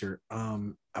fantastic answer.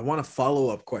 I want a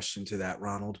follow-up question to that,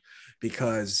 Ronald,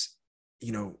 because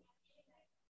you know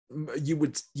you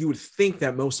would think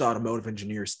that most automotive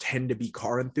engineers tend to be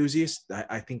car enthusiasts.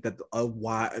 I think that a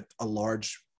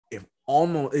large, if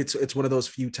almost, it's one of those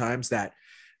few times that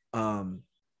um,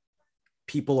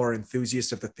 people are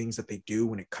enthusiasts of the things that they do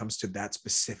when it comes to that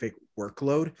specific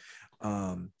workload.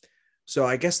 Um, so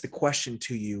I guess the question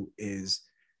to you is,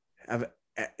 have,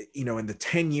 in the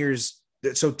 10 years,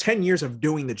 so 10 years of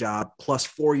doing the job plus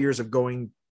 4 years of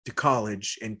going to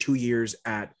college and 2 years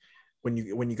at when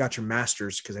you got your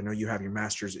master's, because I know you have your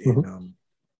master's in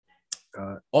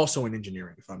also in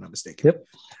engineering, if I'm not mistaken.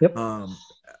 Yep.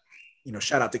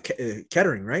 Shout out to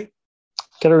Kettering, right?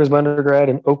 Kettering was my undergrad,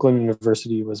 and Oakland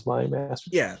University was my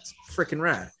master's. Yeah, it's freaking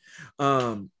rad.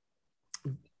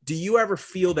 Do you ever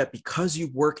feel that because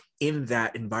you work in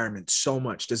that environment so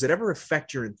much, does it ever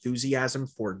affect your enthusiasm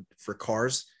for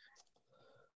cars?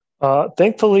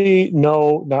 Thankfully,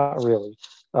 no, not really.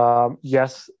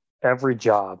 Yes, every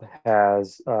job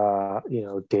has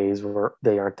days where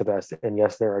they aren't the best, and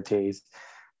yes, there are days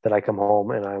that I come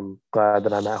home and I'm glad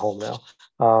that I'm at home now.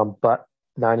 But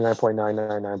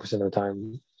 99.999% of the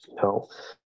time, no.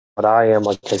 But I am,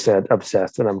 like I said,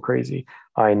 obsessed, and I'm crazy.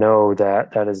 I know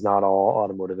that that is not all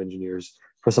automotive engineers.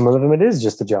 For some of them, it is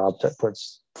just a job that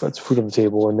puts food on the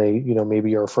table, and they,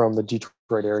 maybe are from the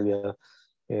Detroit area,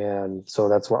 and so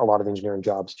that's what a lot of engineering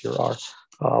jobs here are.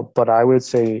 But I would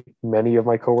say many of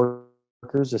my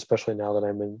coworkers, especially now that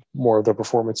I'm in more of the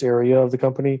performance area of the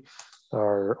company,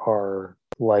 are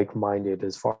like-minded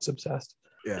as far as obsessed.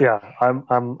 Yeah,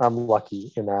 I'm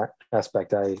lucky in that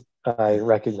aspect. I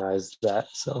recognize that.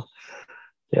 So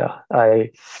yeah,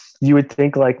 you would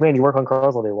think like, man, you work on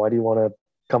cars all day. Why do you want to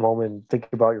come home and think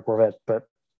about your Corvette? But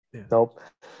nope.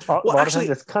 Well, a lot of times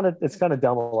it's kind of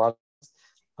down a lot.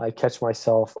 I catch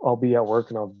myself, I'll be at work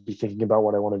and I'll be thinking about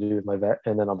what I want to do with my vet,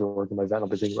 and then I'll be working my vet and I'll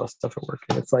be thinking about stuff at work.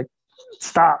 And it's like,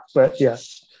 stop. But yeah.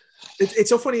 It's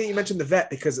so funny that you mentioned the vet,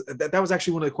 because that was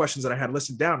actually one of the questions that I had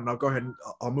listed down, and I'll go ahead and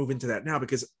I'll move into that now.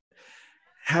 Because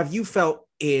have you felt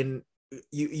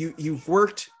you've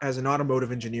worked as an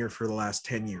automotive engineer for the last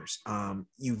 10 years.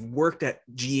 You've worked at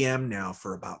GM now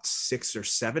for about 6 or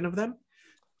 7 of them.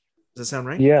 Does that sound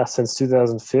right? Yeah, since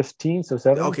 2015, so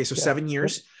 7. Okay, so 7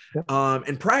 years. Yep.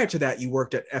 And prior to that, you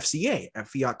worked at FCA, at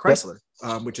Fiat Chrysler,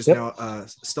 which is now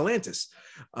Stellantis,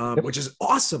 which is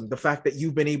awesome. The fact that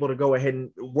you've been able to go ahead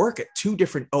and work at 2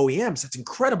 different OEMs, that's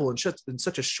incredible in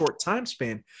such a short time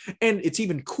span. And it's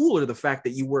even cooler the fact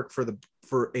that you work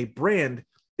for a brand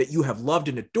that you have loved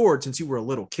and adored since you were a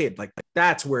little kid. Like,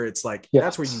 that's where it's like,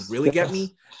 that's where you really get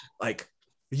me. Like,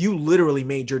 you literally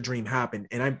made your dream happen,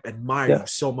 and I admire you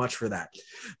so much for that.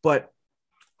 But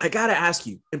I got to ask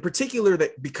you in particular,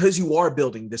 that because you are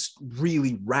building this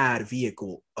really rad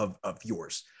vehicle of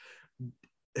yours,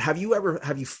 have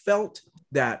you felt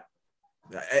that,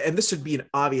 and this would be an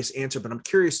obvious answer, but I'm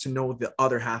curious to know the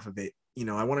other half of it.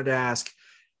 I wanted to ask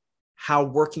how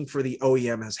working for the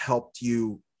OEM has helped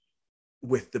you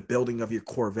with the building of your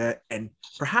Corvette, and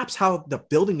perhaps how the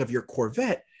building of your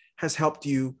Corvette has helped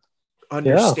you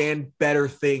understand better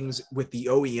things with the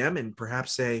OEM, and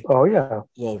perhaps say,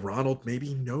 well, Ronald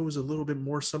maybe knows a little bit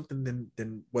more something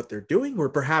than what they're doing, or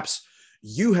perhaps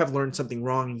you have learned something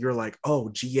wrong and you're like, oh,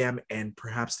 GM and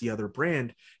perhaps the other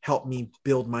brand helped me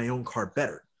build my own car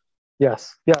better.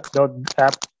 Yes. Yeah. No,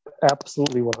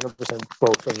 absolutely 100%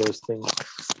 both of those things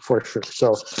for sure.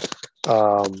 So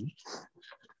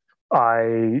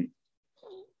I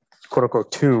quote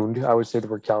unquote tuned, I would say the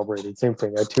word calibrated, same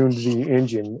thing. I tuned the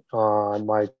engine on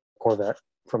my Corvette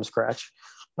from scratch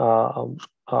with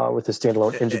a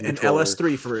standalone engine an controller.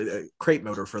 LS3 for a crate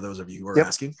motor, for those of you who are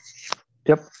asking.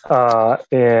 Yep.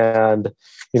 And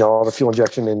all the fuel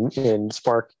injection in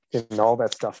Spark and all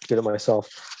that stuff, did it myself.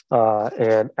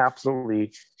 And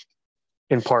absolutely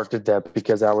in part did that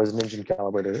because I was an engine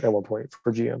calibrator at one point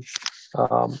for GM.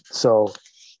 So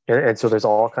there's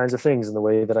all kinds of things in the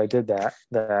way that I did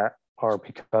that are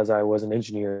because I was an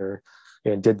engineer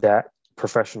and did that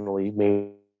professionally,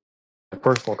 made my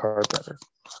personal cars better.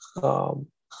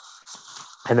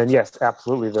 And then, yes,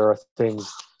 absolutely, there are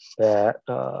things that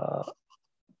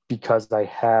because I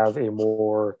have a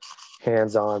more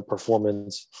hands-on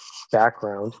performance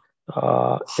background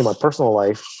in my personal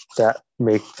life, that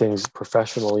make things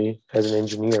professionally as an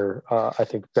engineer, I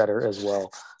think, better as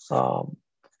well.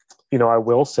 I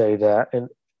will say that, and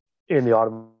in the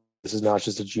automotive, this is not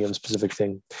just a GM specific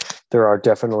thing. There are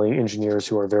definitely engineers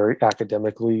who are very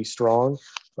academically strong,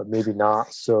 but maybe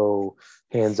not so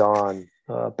hands-on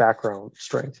background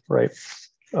strength, right?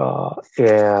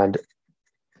 And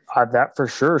that for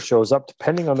sure shows up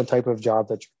depending on the type of job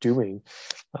that you're doing.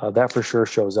 That for sure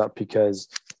shows up because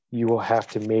you will have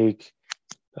to make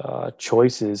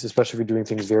choices, especially if you're doing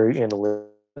things very analytic,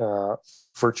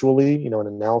 virtually, an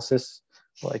analysis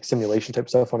like simulation type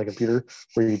stuff on a computer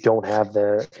where you don't have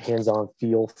the hands-on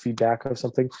feel feedback of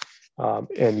something,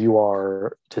 and you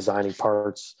are designing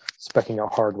parts, specing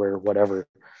out hardware, whatever.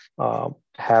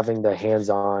 Having the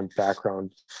hands-on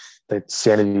background, the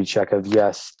sanity check of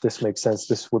yes, this makes sense,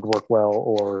 this would work well,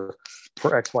 or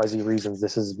for XYZ reasons,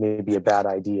 this is maybe a bad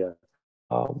idea.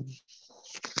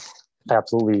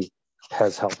 Absolutely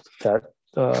has helped. That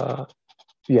that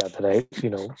I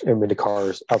am into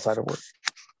cars outside of work.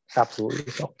 Absolutely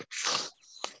has helped.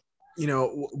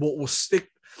 We'll stick.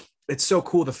 It's so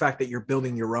cool the fact that you're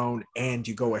building your own and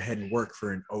you go ahead and work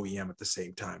for an OEM at the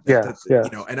same time.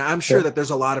 And I'm sure that there's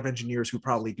a lot of engineers who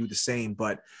probably do the same,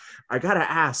 but I got to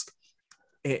ask,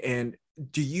 and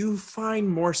do you find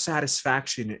more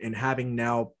satisfaction in having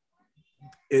now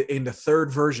in the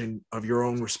third version of your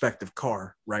own respective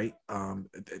car, right?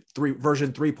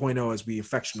 Version 3.0, as we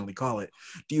affectionately call it.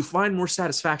 Do you find more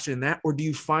satisfaction in that, or do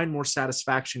you find more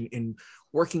satisfaction in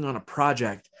working on a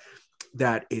project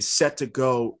that is set to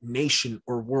go nation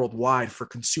or worldwide for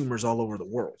consumers all over the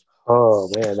world? Oh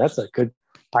man, I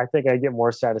think I get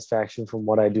more satisfaction from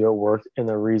what I do at work. And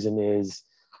the reason is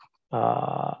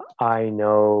I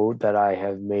know that I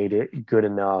have made it good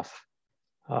enough.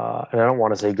 And I don't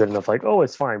want to say good enough, like, oh,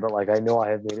 it's fine, but like, I know I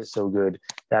have made it so good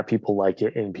that people like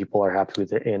it and people are happy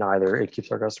with it. And either it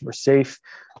keeps our customers safe,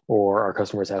 or our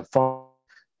customers have fun,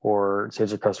 or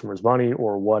saves our customers money,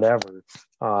 or whatever.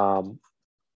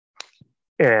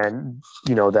 And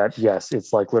that, yes,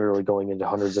 it's like literally going into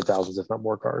hundreds of thousands, if not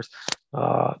more cars.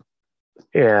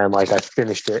 And like I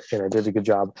finished it and I did a good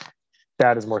job.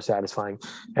 That is more satisfying.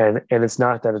 And it's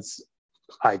not that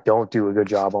I don't do a good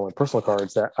job on my personal car.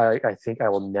 It's that I think I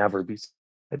will never be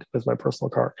satisfied with my personal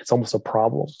car. It's almost a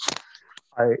problem.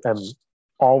 I am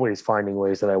always finding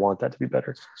ways that I want that to be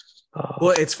better.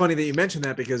 Well, it's funny that you mentioned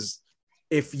that, because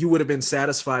if you would have been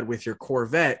satisfied with your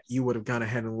Corvette, you would have gone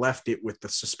ahead and left it with the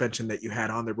suspension that you had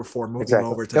on there before moving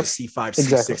over to the C5,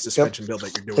 C6 suspension build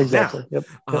that you're doing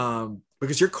now.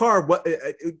 Because your car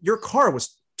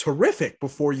was terrific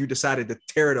before you decided to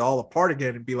tear it all apart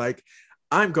again and be like,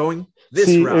 I'm going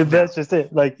this route. That's just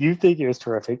it. Like, you think it was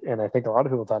terrific, and I think a lot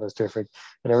of people thought it was terrific.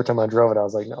 And every time I drove it, I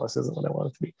was like, no, this isn't what I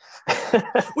want it to be.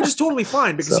 Which is totally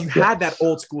fine, because you had that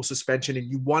old school suspension and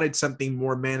you wanted something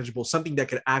more manageable, something that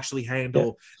could actually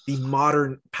handle the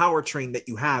modern powertrain that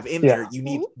you have in there. You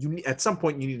need at some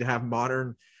point you need to have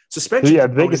modern suspension. The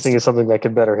biggest thing is something that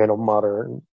could better handle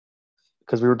modern,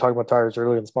 because we were talking about tires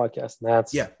earlier in this podcast, and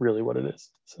that's really what it is.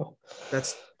 So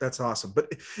that's awesome. But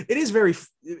it is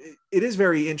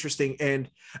very interesting. And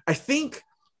I think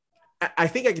I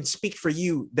can speak for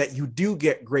you that you do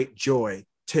get great joy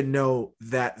to know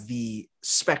that the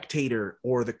spectator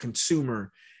or the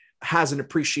consumer has an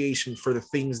appreciation for the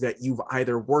things that you've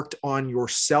either worked on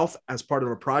yourself as part of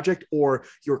a project, or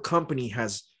your company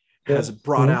has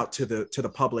brought out to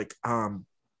the public. I'm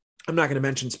not going to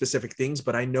mention specific things,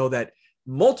 but I know that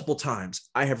multiple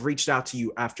times I have reached out to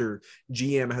you after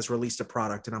GM has released a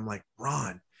product, and I'm like,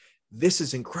 Ron, this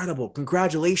is incredible.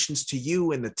 Congratulations to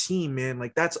you and the team, man.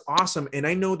 Like, that's awesome. And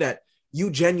I know that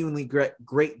you genuinely get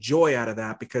great joy out of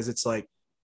that, because it's like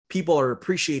people are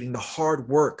appreciating the hard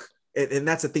work. And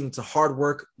that's the thing. It's the hard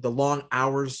work, the long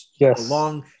hours, the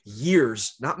long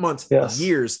years, not months,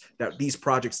 years that these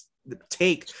projects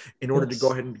take in order to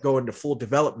go ahead and go into full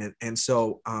development. And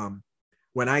so,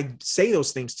 when I say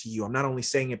those things to you, I'm not only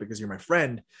saying it because you're my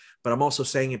friend, but I'm also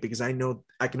saying it because I know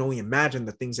I can only imagine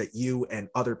the things that you and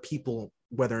other people,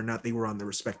 whether or not they were on the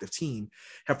respective team,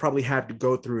 have probably had to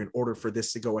go through in order for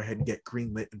this to go ahead and get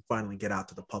greenlit and finally get out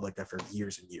to the public after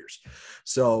years and years.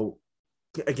 So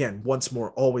again, once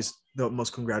more, always the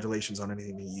most congratulations on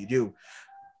anything that you do.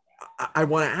 I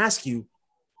want to ask you,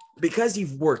 because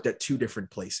you've worked at two different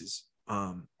places,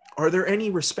 are there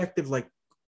any respective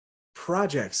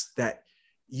projects that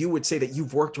you would say that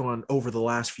you've worked on over the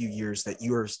last few years that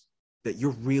you're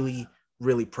really,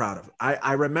 really proud of?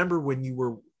 I remember when you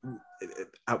were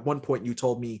at one point, you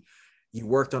told me you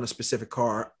worked on a specific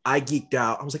car. I geeked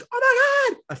out. I was like, oh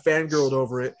my God, I fangirled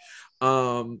over it.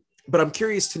 But I'm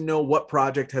curious to know what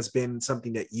project has been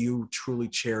something that you truly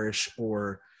cherish,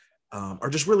 or are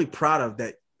just really proud of,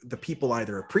 that the people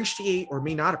either appreciate or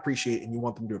may not appreciate, and you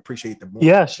want them to appreciate them more.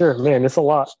 Yeah, sure, man. It's a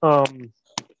lot.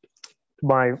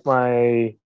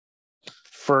 My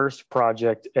first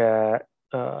project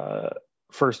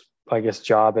first, I guess,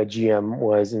 job at GM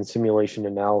was in simulation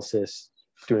analysis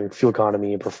doing fuel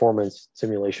economy and performance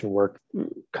simulation work,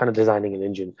 kind of designing an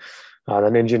engine.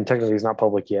 That engine technically is not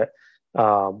public yet,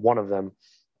 one of them,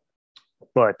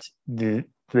 but the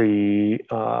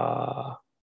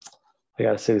I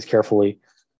got to say this carefully.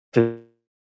 The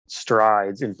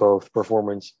strides in both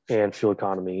performance and fuel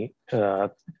economy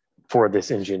for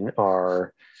this engine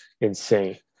are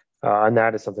insane, and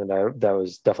that is something that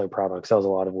was definitely proud of because that was a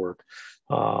lot of work.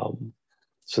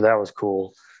 So that was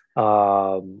cool.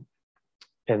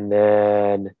 And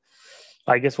then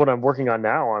I guess what I'm working on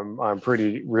now, I'm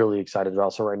pretty really excited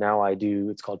about. So right now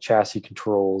it's called chassis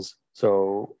controls.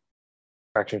 So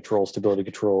traction control, stability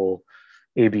control,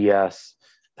 ABS,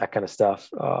 that kind of stuff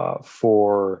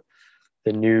for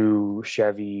the new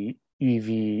Chevy EV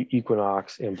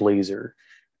Equinox and Blazer.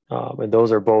 And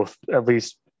those are both, at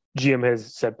least GM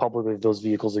has said publicly those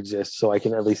vehicles exist. So I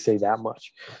can at least say that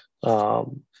much.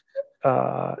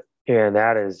 And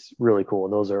that is really cool.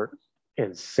 And those are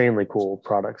insanely cool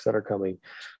products that are coming.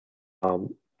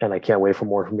 And I can't wait for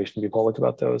more information to be public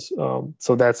about those.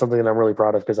 So that's something that I'm really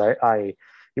proud of because I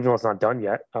even though it's not done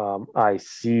yet, I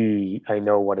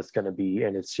know what it's going to be,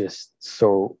 and it's just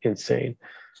so insane.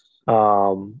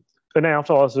 And I have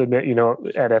to also admit,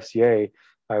 at FCA,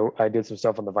 I did some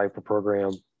stuff on the Viper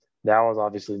program. That was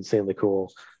obviously insanely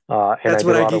cool. And That's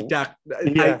what I geeked out.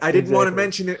 Yeah, I didn't want to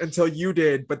mention it until you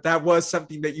did, but that was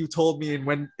something that you told me. And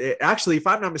when actually, if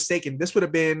I'm not mistaken, this would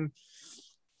have been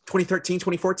 2013,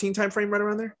 2014 timeframe, right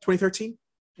around there. 2013.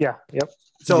 Yeah. Yep.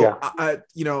 So,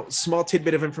 small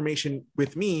tidbit of information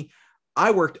with me.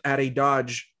 I worked at a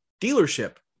Dodge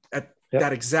dealership at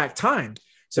that exact time.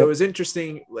 So it was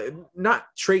interesting, not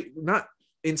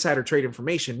insider trade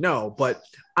information, no, but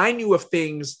I knew of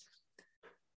things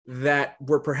that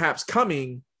were perhaps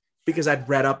coming because I'd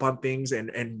read up on things,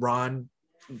 and Ron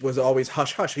was always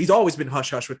hush hush. He's always been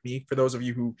hush hush with me. For those of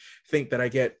you who think that I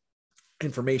get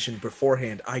information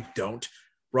beforehand, I don't.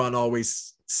 Ron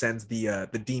always sends the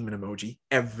demon emoji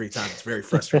every time. It's very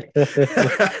frustrating.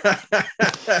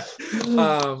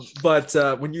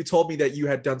 But when you told me that you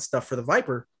had done stuff for the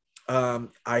Viper,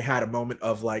 I had a moment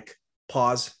of like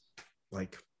pause,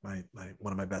 like my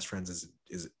one of my best friends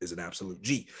is an absolute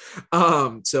G.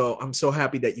 So I'm so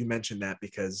happy that you mentioned that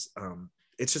because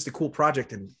it's just a cool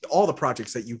project, and all the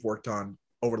projects that you've worked on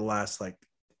over the last like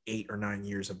 8 or 9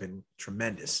 years have been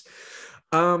tremendous.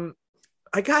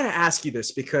 I got to ask you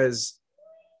this because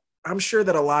I'm sure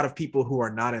that a lot of people who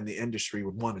are not in the industry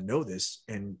would want to know this,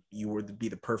 and you would be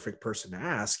the perfect person to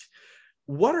ask.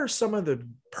 What are some of the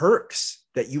perks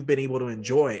that you've been able to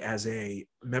enjoy as a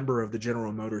member of the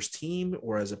General Motors team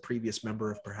or as a previous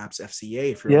member of perhaps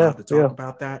FCA, if you're allowed to talk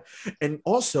about that? And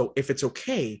also, if it's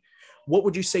okay, what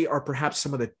would you say are perhaps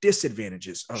some of the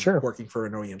disadvantages of working for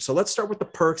an OEM? So let's start with the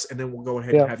perks, and then we'll go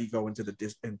ahead and have you go into the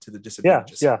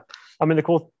disadvantages. Yeah. I mean, the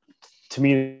cool to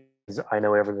me is I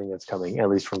know everything that's coming, at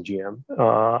least from GM.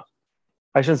 I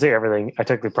shouldn't say everything. I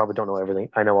technically probably don't know everything.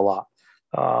 I know a lot.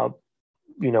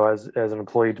 As an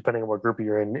employee, depending on what group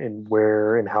you're in and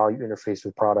where and how you interface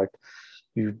with product,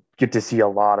 you get to see a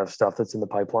lot of stuff that's in the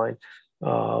pipeline.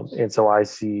 And so I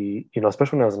see,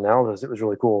 especially when I was in analysis, it was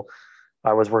really cool.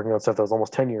 I was working on stuff that was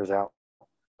almost 10 years out,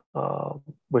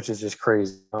 which is just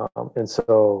crazy. And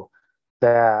so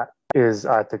that is,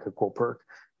 I think, a cool perk.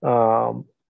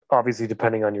 Obviously,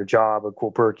 depending on your job, a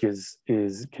cool perk is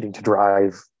getting to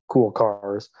drive cool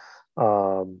cars.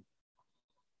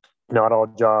 Not all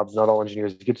jobs, not all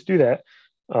engineers get to do that.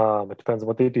 It depends on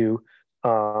what they do.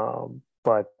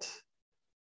 But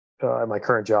at my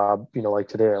current job, like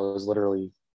today, I was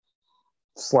literally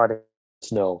sliding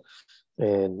snow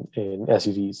in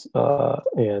SUVs,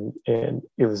 and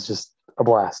it was just a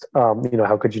blast.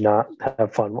 How could you not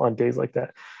have fun on days like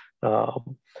that?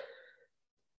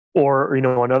 Or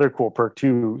another cool perk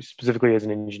too, specifically as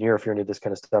an engineer, if you're into this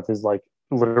kind of stuff, is like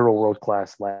literal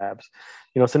world-class labs.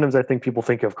 Sometimes I think people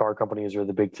think of car companies or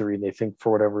the big three, and they think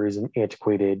for whatever reason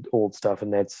antiquated old stuff,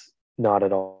 and that's not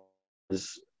at all.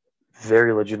 It's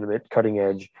very legitimate,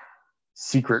 cutting-edge,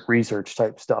 secret research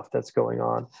type stuff that's going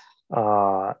on,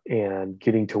 and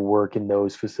getting to work in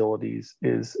those facilities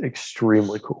is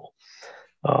extremely cool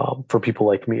for people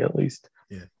like me, at least.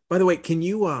 Yeah. By the way, can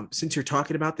you, since you're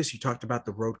talking about this, you talked about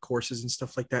the road courses and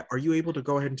stuff like that. Are you able to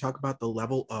go ahead and talk about the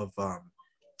level of,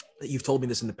 you've told me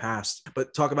this in the past,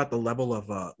 but talk about the level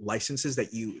of licenses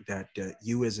that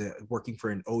you as working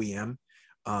for an OEM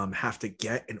have to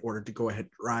get in order to go ahead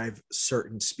and drive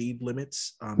certain speed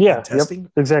limits in testing?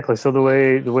 Yep, exactly. So the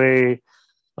way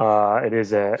it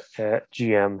is at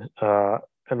GM,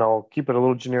 and I'll keep it a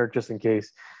little generic just in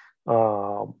case,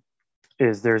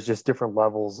 is there's just different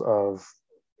levels of,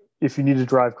 if you need to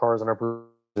drive cars on our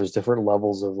there's different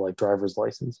levels of like driver's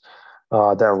license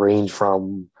that range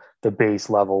from the base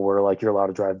level where like you're allowed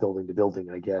to drive building to building,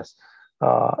 I guess.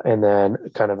 And then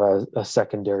kind of a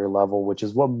secondary level, which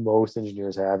is what most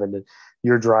engineers have. And then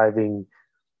you're driving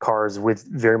cars with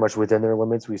very much within their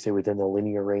limits. We say within the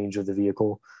linear range of the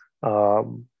vehicle.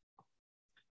 And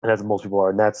that's what most people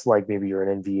are. And that's like maybe you're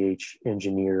an NVH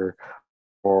engineer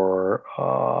or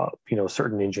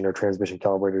certain engine or transmission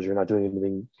calibrators. You're not doing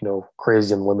anything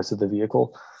crazy in the limits of the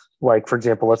vehicle. Like for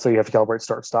example, let's say you have to calibrate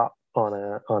start stop on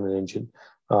an engine.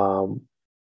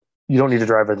 You don't need to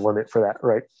drive a limit for that,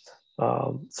 right?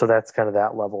 So that's kind of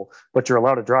that level. But you're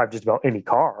allowed to drive just about any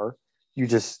car. You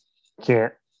just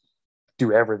can't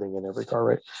do everything in every car,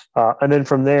 right? And then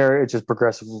from there, it just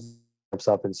progressively ramps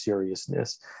up in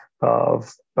seriousness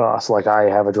of so like I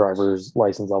have a driver's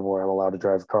license level where I'm allowed to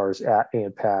drive cars at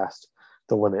and past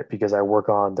the limit because I work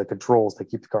on the controls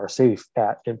that keep the car safe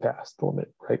at and past the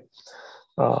limit, right?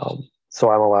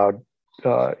 So I'm allowed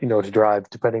to drive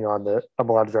I'm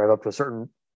allowed to drive up to a certain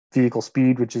vehicle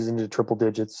speed, which is into triple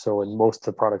digits. So in most of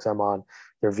the products I'm on,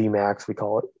 they're VMAX, we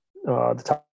call it, the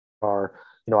top car.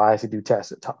 I have to do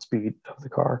tests at top speed of the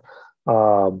car.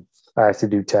 I have to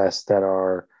do tests that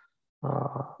are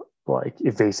like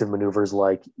evasive maneuvers,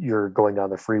 like you're going down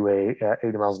the freeway at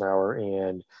 80 miles an hour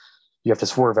and you have to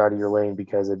swerve out of your lane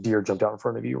because a deer jumped out in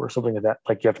front of you or something like that.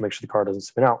 Like you have to make sure the car doesn't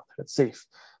spin out and it's safe.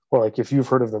 Or like if you've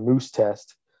heard of the moose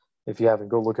test, if you haven't,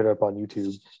 go look it up on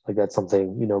YouTube. Like that's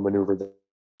something, maneuver that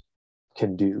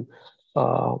can do.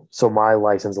 So my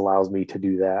license allows me to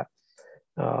do that.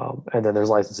 And then there's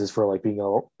licenses for like being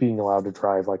allowed to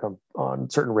drive like on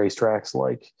certain racetracks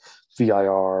like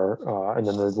VIR. And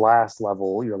then the last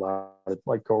level, you're allowed to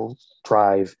like go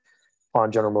drive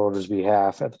on General Motors'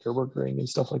 behalf at the Nürburgring and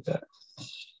stuff like that.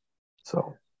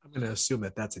 So I'm going to assume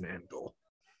that that's an end goal.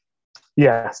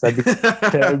 Yes,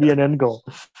 that would be an end goal.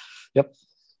 Yep.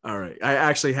 All right. I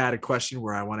actually had a question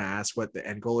where I want to ask what the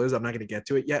end goal is. I'm not going to get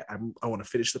to it yet. I want to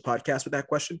finish the podcast with that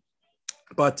question.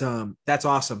 But that's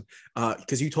awesome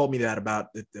because you told me that about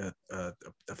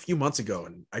a few months ago,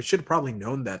 and I should have probably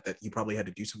known that you probably had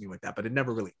to do something like that, but it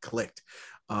never really clicked.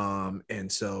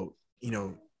 And so,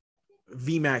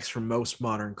 VMAX for most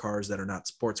modern cars that are not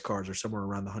sports cars are somewhere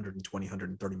around the 120,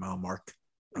 130 mile mark.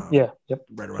 Yep.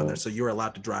 Right around there. So you're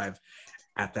allowed to drive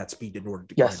at that speed in order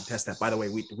to yes. go ahead and test that. By the way,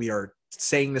 we are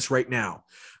saying this right now.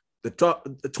 The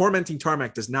Tormenting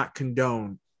Tarmac does not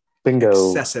condone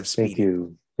excessive speed. Thank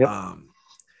you. Yep.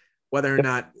 Whether or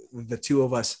not the two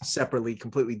of us separately,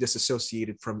 completely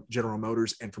disassociated from General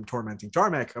Motors and from Tormenting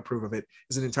Tarmac approve of it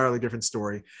is an entirely different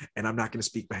story. And I'm not going to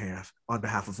speak on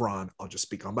behalf of Ron. I'll just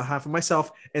speak on behalf of myself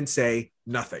and say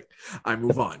nothing. I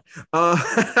move on.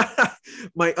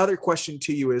 My other question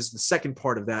to you is the second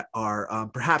part of that are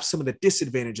perhaps some of the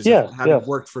disadvantages of having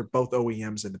worked for both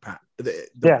OEMs in the past.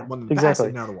 The one in the past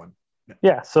and now the one.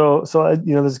 Yeah. So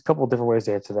there's a couple of different ways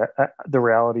to answer that. The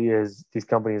reality is these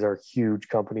companies are huge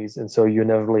companies. And so you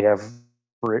inevitably have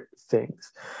things.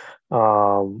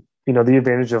 The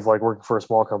advantage of like working for a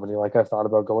small company, like I've thought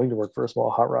about going to work for a small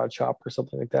hot rod shop or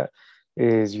something like that,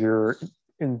 is you're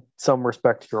in some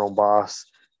respect your own boss.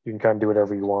 You can kind of do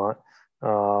whatever you want.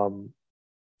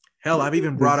 Hell, I've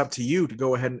even brought up to you to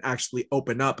go ahead and actually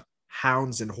open up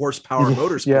Hounds and Horsepower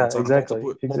Motorsports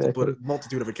on a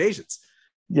multitude of occasions.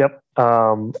 Yep.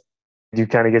 You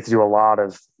kind of get to do a lot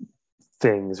of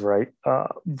things, right?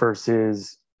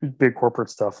 Versus big corporate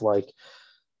stuff like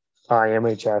I am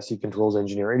a chassis controls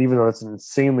engineer. And even though it's an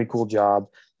insanely cool job,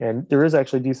 and there is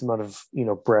actually a decent amount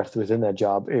of breadth within that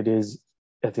job, it is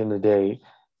at the end of the day,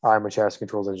 I'm a chassis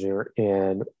controls engineer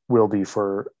and will be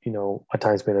for, a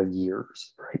time span of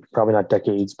years, right? Probably not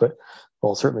decades,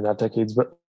 certainly not decades,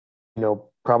 but,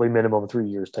 probably minimum 3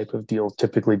 years type of deal.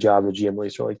 Typically jobs at GM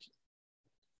Race are like,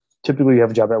 typically you have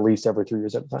a job at least every 3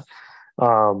 years at a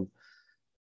time.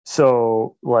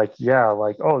 So like,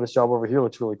 this job over here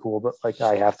looks really cool, but like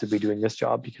I have to be doing this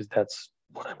job because that's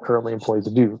what I'm currently employed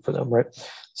to do for them, right?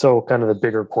 So kind of the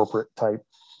bigger corporate type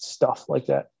stuff like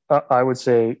that. I would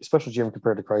say, especially GM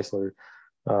compared to Chrysler,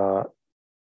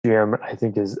 GM I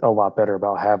think is a lot better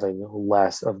about having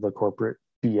less of the corporate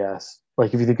BS.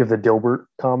 Like if you think of the Dilbert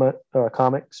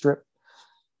comic strip,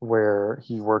 where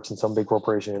he works in some big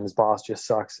corporation and his boss just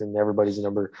sucks and everybody's a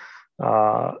number.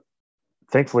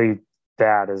 Thankfully,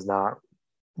 that is not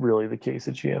really the case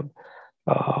at GM.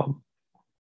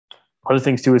 Other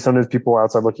things too is sometimes people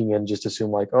outside looking in just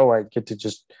assume like, oh, I get to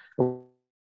just or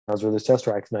this test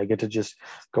tracks and I get to just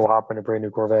go hop in a brand new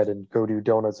Corvette and go do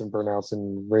donuts and burnouts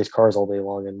and race cars all day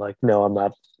long. And like, no, I'm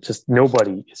not. Just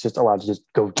nobody is just allowed to just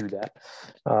go do that.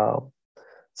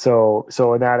 So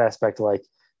in that aspect, like,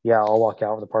 yeah, I'll walk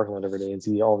out in the parking lot every day and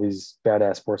see all these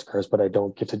badass sports cars, but I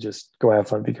don't get to just go have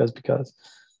fun because.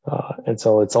 And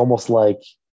so it's almost like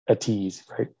a tease,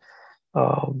 right?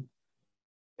 Um,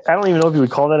 I don't even know if you would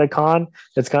call that a con.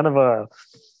 It's kind of a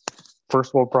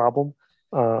first world problem.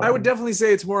 I would definitely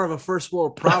say it's more of a first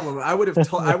world problem. I would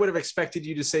have expected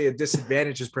you to say a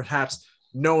disadvantage is perhaps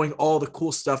knowing all the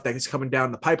cool stuff that is coming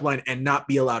down the pipeline and not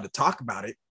be allowed to talk about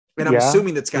it. And I'm Yeah,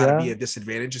 assuming that's got to yeah, be a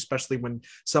disadvantage, especially when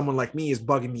someone like me is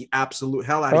bugging the absolute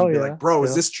hell out of oh you. Be yeah, like, bro, is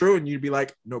yeah. this true? And you'd be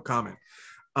like, no comment.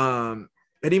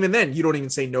 And even then, you don't even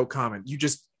say no comment. You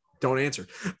just don't answer.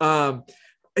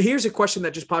 Here's a question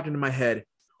that just popped into my head.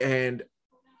 And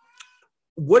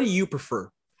what do you prefer?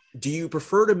 Do you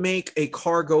prefer to make a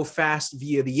car go fast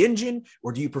via the engine,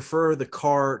 or do you prefer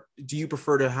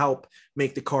to help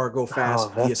make the car go Oh, fast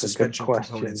via that's a good suspension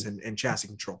components question. and chassis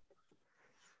control?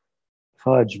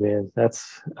 Fudge, man.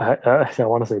 I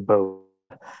want to say both.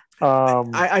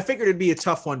 Um, I figured it'd be a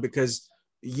tough one because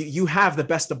you have the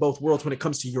best of both worlds when it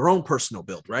comes to your own personal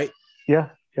build, right? yeah,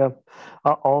 yeah.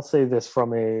 I'll say this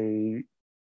from a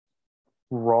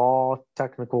raw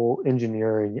technical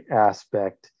engineering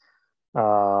aspect.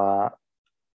 Uh,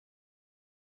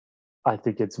 I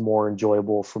think it's more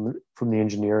enjoyable from the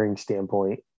engineering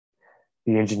standpoint,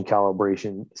 the engine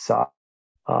calibration side,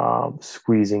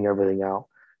 squeezing everything out.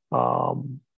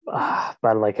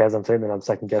 But like as I'm saying that, I'm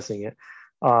second guessing it.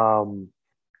 Um,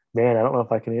 Man, I don't know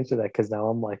if I can answer that because now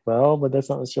I'm like, well, but that's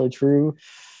not necessarily true.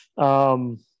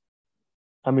 Um,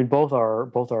 I mean, both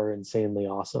are insanely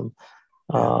awesome.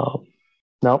 Yeah. Um,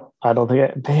 nope, I don't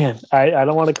think I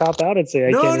don't want to cop out and say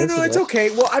I No, can't no, answer no, it's that. okay.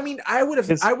 Well, I mean,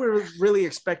 It's I would have really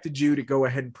expected you to go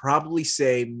ahead and probably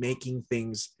say making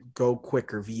things go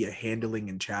quicker via handling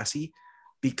and chassis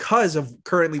because of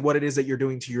currently what it is that you're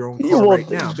doing to your own car well, right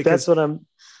now. that's Because what I'm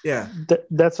yeah,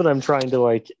 that's what I'm trying to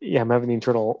like. Yeah, I'm having the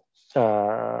internal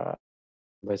uh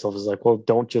myself is like, well,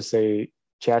 don't just say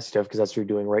chassis stuff because that's what you're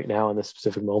doing right now in this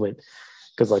specific moment.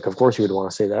 Because like, of course, you would want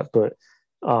to say that, but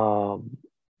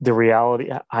the reality,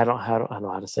 I don't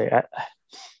know how to say it.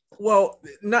 well,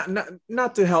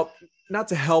 not to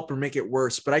help or make it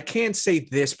worse, but I can say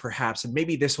this perhaps, and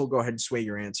maybe this will go ahead and sway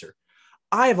your answer.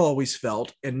 I've always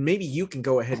felt, and maybe you can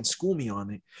go ahead and school me on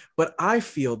it, but I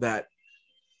feel that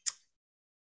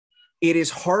it is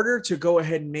harder to go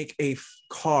ahead and make a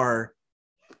car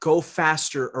go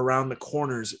faster around the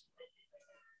corners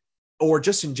or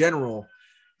just in general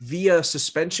via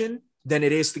suspension than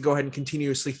it is to go ahead and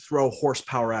continuously throw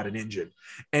horsepower at an engine.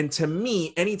 And to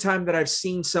me, anytime that I've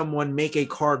seen someone make a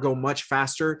car go much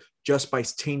faster just by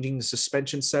changing the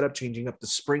suspension setup, changing up the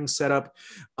spring setup,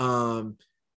 um,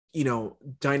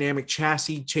 dynamic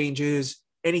chassis changes,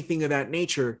 anything of that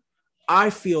nature, I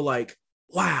feel like,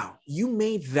 wow, you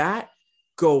made that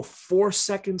go 4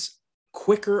 seconds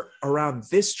quicker around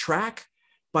this track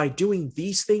by doing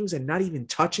these things and not even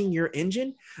touching your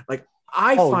engine. Like,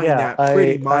 I Oh find yeah, that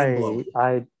pretty mind blowing.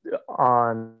 I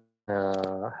on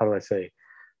how do I say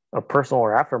a personal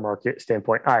or aftermarket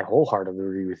standpoint, I wholeheartedly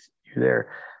agree with you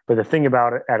there. But the thing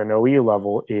about it at an OE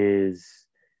level is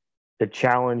the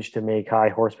challenge to make high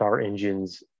horsepower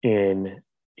engines in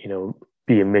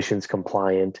be emissions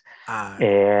compliant Uh, get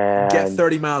and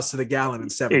 30 miles to the gallon in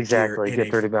seventh gear exactly in get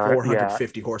a 30 miles, yeah,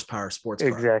 450 horsepower sports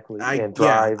car. exactly, and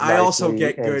drive I also nicely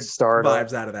get and good start a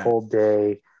vibes out of that. full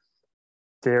day.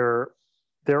 There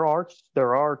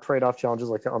are trade-off challenges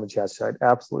like that on the chassis side.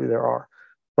 Absolutely there are.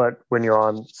 But when you're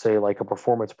on, say, like a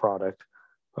performance product,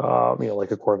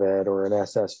 like a Corvette or an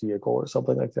SS vehicle or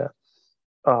something like that,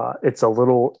 it's a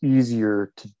little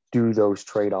easier to do those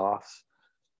trade-offs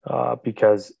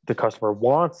because the customer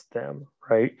wants them,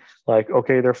 right? Like,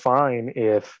 okay, they're fine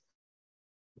if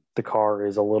the car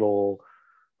is a little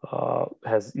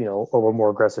has a little more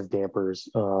aggressive dampers,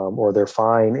 or they're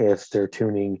fine if their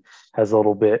tuning has a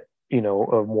little bit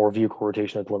of more vehicle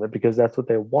rotation at the limit because that's what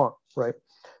they want, right?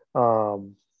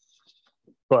 Um,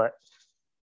 but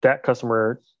that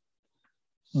customer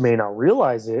may not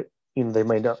realize it. They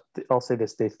might not. I'll say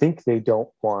this: they think they don't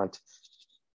want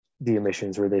the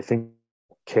emissions, or they think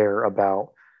care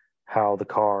about how the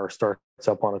car starts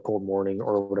up on a cold morning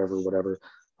or whatever.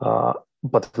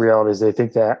 But the reality is they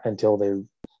think that until they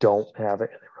don't have it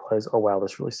and they realize, oh wow,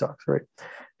 this really sucks, right?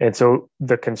 And so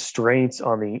the constraints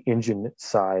on the engine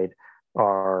side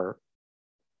are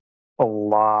a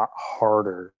lot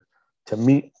harder to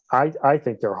meet. I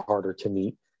think they're harder to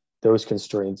meet those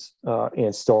constraints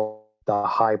and still the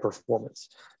high performance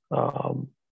um,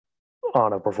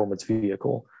 on a performance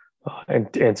vehicle.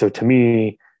 And so to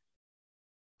me,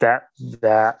 that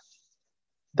that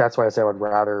that's why I say I would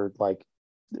rather like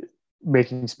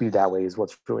making speed that way is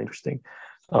what's really interesting.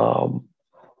 Um,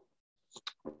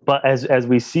 But as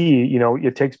we see,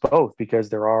 it takes both, because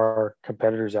there are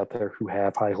competitors out there who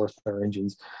have high horsepower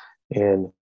engines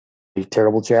and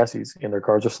terrible chassis, and their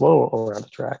cars are slow around the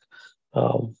track.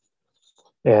 Um,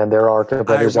 and there are I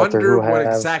competitors out there wonder who what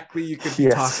have, exactly you could be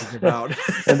yes, talking about.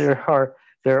 and there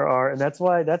are, and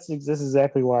this is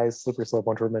exactly why slippery slope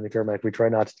on Tournament Tarmac. We try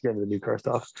not to get into the new car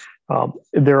stuff.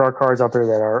 There are cars out there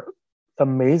that are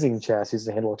amazing chassis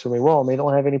to handle extremely well, and they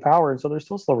don't have any power, and so they're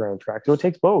still slow around the track. So it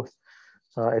takes both.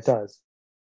 It does.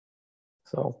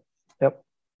 So, yep.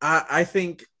 I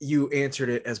think you answered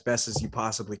it as best as you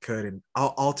possibly could, and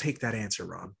I'll take that answer,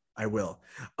 Ron. I will.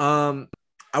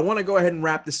 I want to go ahead and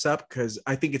wrap this up because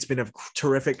I think it's been a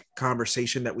terrific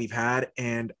conversation that we've had,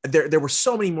 and there were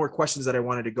so many more questions that I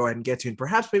wanted to go ahead and get to, and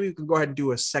perhaps maybe we can go ahead and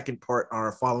do a second part on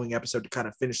our following episode to kind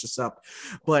of finish this up.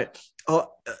 But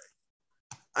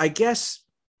I guess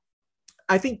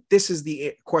I think this is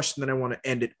the question that I want to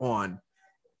end it on,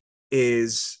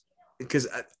 is because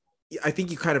I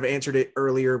think you kind of answered it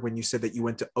earlier when you said that you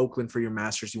went to Oakland for your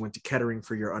master's, you went to Kettering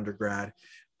for your undergrad.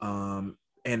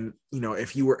 And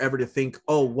if you were ever to think,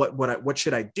 oh, what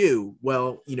should I do?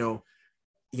 Well,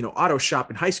 auto shop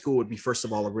in high school would be, first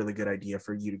of all, a really good idea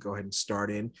for you to go ahead and start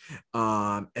in.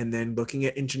 And then looking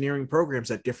at engineering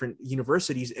programs at different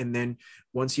universities. And then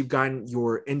once you've gotten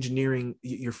your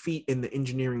feet in the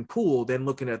engineering pool, then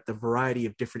looking at the variety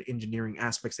of different engineering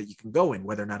aspects that you can go in,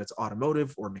 whether or not it's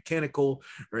automotive or mechanical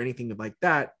or anything like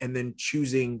that. And then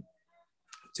choosing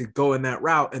to go in that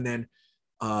route. And then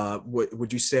what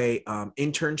would you say,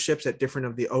 internships at different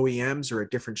of the OEMs or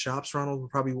at different shops, Ronald, will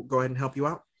probably go ahead and help you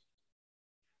out?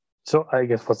 So I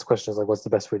guess what's the question is, like, what's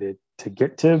the best way to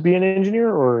get to be an engineer?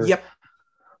 Or Yep.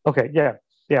 Okay, yeah.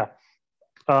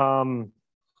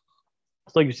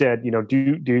 Like you said,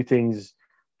 do things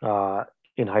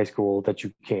in high school that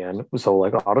you can. So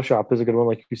like auto shop is a good one,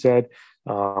 like you said.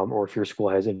 Or if your school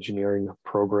has engineering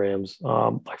programs,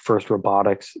 like FIRST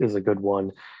Robotics is a good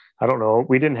one. I don't know.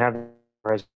 We didn't have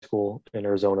high school in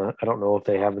Arizona. I don't know if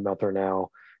they have them out there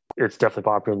now. It's definitely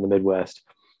popular in the Midwest.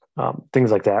 Things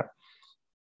like that.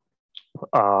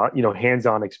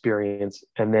 Hands-on experience.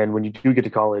 And then when you do get to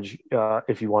college,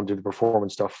 if you want to do the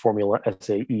performance stuff, Formula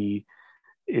SAE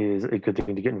is a good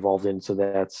thing to get involved in. So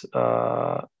that's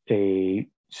a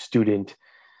student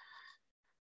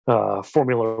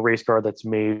formula race car that's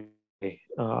made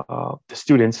the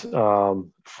students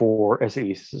for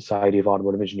SAE, Society of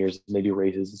Automotive Engineers, and they do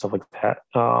races and stuff like that.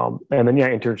 And then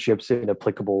internships in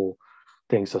applicable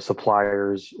things, so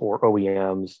suppliers or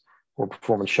OEMs or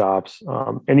performance shops.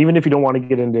 And even if you don't want to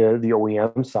get into the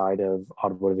OEM side of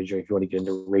automotive engineering, if you want to get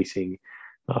into racing,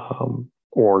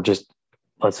 or just,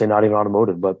 let's say, not even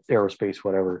automotive, but aerospace,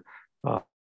 whatever,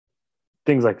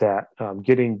 things like that.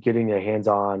 Getting a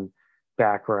hands-on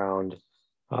background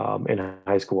in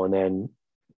high school, and then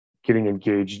getting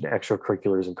engaged in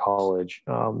extracurriculars in college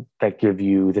that give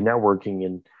you the networking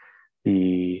and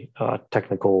the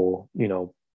technical,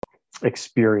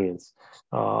 experience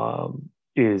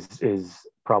is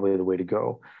probably the way to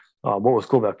go. What was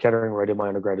cool about Kettering, where I did my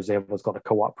undergrad exam, was called a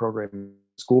co-op program in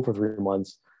school for 3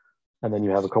 months, and then you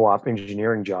have a co-op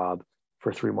engineering job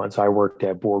for 3 months. I worked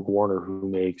at Borg Warner, who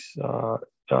makes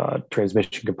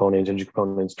transmission components, engine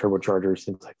components, turbochargers,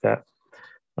 things like that.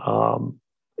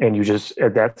 And you just,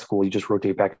 at that school, you just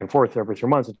rotate back and forth every 3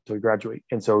 months until you graduate.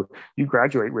 And so you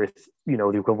graduate with,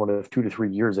 the equivalent of 2 to 3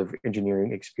 years of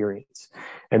engineering experience.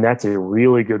 And that's a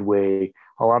really good way.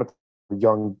 A lot of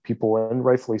young people, and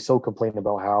rightfully so, complain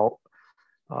about how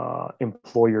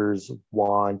employers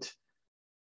want,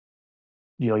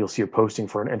 you'll see a posting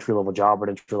for an entry-level job at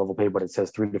entry-level pay, but it says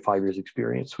 3 to 5 years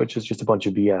experience, which is just a bunch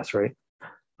of BS, right?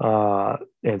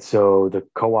 And so the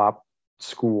co-op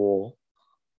school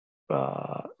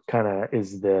kind of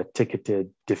is the ticket to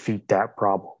defeat that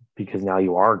problem, because now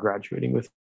you are graduating with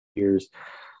years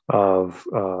of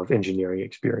engineering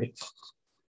experience.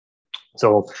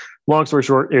 So long story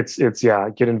short, it's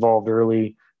get involved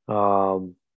early.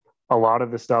 A lot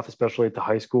of the stuff, especially at the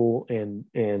high school and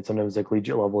sometimes the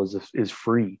collegiate level, is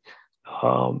free.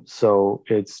 So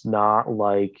it's not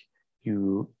like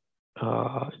you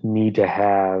need to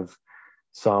have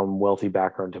some wealthy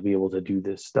background to be able to do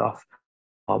this stuff.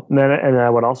 And I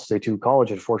would also say too,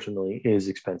 college, unfortunately, is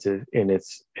expensive, and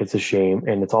it's a shame.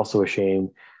 And it's also a shame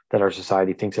that our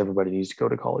society thinks everybody needs to go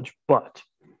to college. But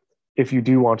if you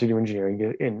do want to do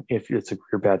engineering, and if it's a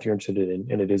career path you're interested in,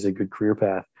 and it is a good career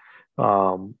path,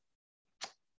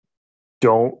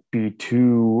 don't be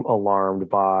too alarmed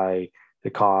by the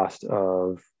cost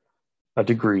of a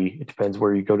degree. It depends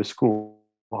where you go to school,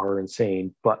 are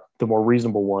insane, but the more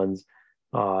reasonable ones,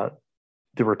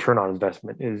 the return on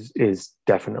investment is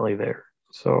definitely there.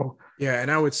 So Yeah, and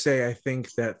I would say I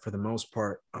think that for the most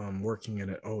part, working at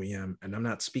an OEM, and I'm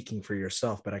not speaking for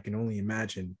yourself, but I can only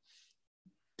imagine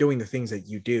doing the things that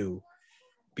you do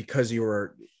because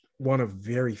you're one of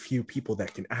very few people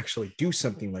that can actually do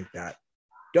something like that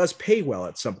does pay well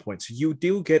at some point. So you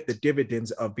do get the dividends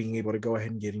of being able to go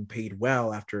ahead and getting paid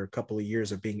well after a couple of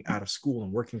years of being out of school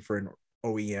and working for an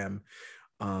OEM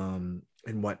and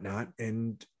whatnot.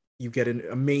 And you get an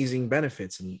amazing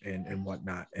benefits and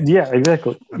whatnot. And yeah,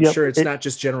 exactly. I'm Yep. sure it's not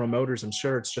just General Motors. I'm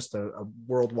sure it's just a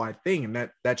worldwide thing. And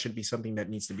that should be something that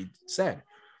needs to be said.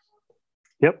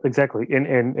 Yep, exactly.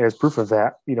 And as proof of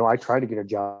that, I tried to get a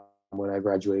job when I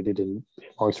graduated, and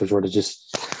long story short, it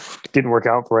just didn't work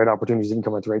out. The right opportunities didn't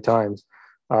come at the right times,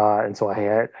 and so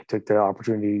I took the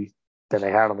opportunity that I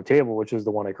had on the table, which was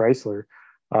the one at Chrysler,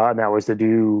 and that was to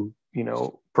do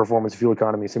performance, fuel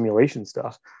economy, simulation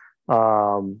stuff.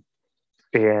 Um,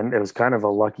 and it was kind of a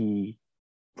lucky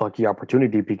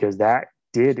opportunity because that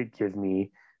did give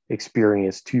me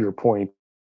experience. To your point,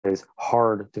 is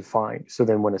hard to find. So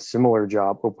then when a similar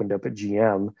job opened up at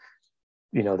GM,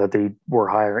 that they were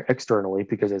hiring externally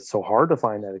because it's so hard to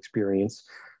find that experience.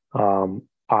 I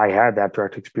had that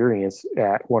direct experience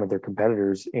at one of their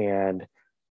competitors, and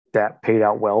that paid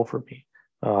out well for me.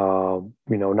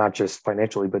 Not just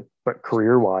financially, but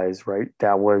career wise, right?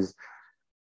 That was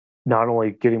not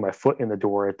only getting my foot in the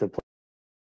door at the place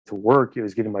to work, it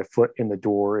was getting my foot in the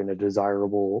door in a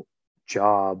desirable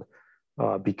job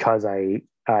because I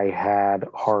had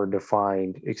hard to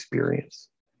find experience.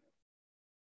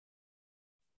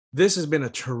 This has been a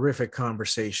terrific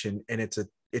conversation, and it's a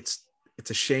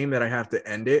shame that I have to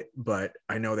end it, but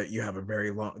I know that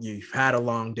you've had a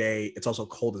long day. It's also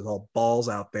cold as all balls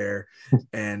out there.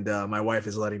 And my wife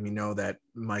is letting me know that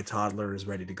my toddler is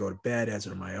ready to go to bed, as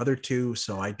are my other two.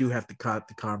 So I do have to cut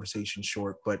the conversation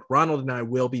short, but Ronald and I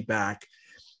will be back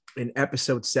in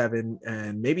episode 7,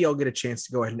 and maybe I'll get a chance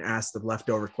to go ahead and ask the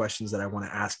leftover questions that I want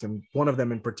to ask him. One of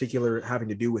them in particular having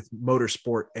to do with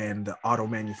motorsport and the auto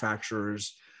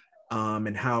manufacturers,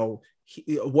 and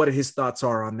what his thoughts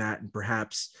are on that, and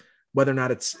perhaps whether or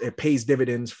not it pays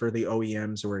dividends for the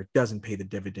OEMs or it doesn't pay the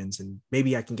dividends. And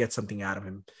maybe I can get something out of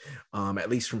him, at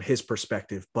least from his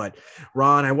perspective. But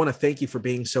Ron, I want to thank you for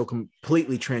being so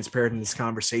completely transparent in this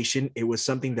conversation. It was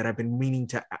something that I've been meaning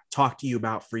to talk to you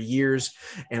about for years,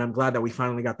 and I'm glad that we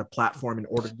finally got the platform in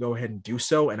order to go ahead and do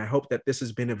so. And I hope that this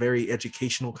has been a very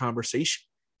educational conversation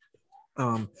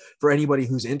for anybody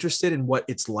who's interested in what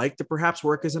it's like to perhaps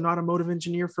work as an automotive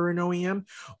engineer for an OEM,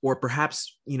 or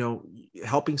perhaps,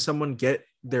 helping someone get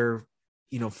their,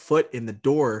 foot in the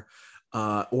door,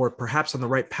 or perhaps on the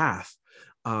right path.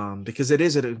 Because it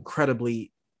is an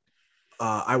incredibly,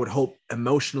 I would hope,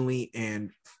 emotionally and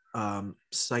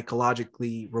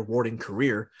psychologically rewarding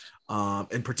career,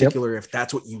 in particular, if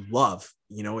that's what you love.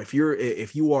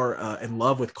 If you are in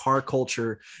love with car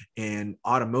culture and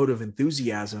automotive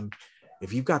enthusiasm,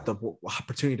 if you've got the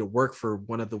opportunity to work for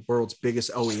one of the world's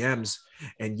biggest OEMs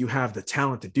and you have the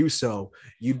talent to do so,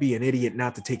 you'd be an idiot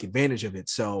not to take advantage of it.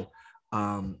 So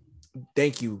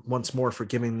thank you once more for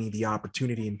giving me the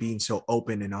opportunity and being so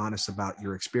open and honest about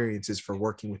your experiences for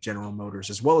working with General Motors,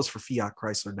 as well as for Fiat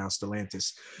Chrysler, now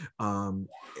Stellantis.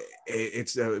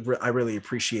 I really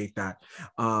appreciate that.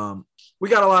 We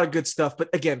got a lot of good stuff, but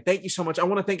again, thank you so much. I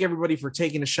want to thank everybody for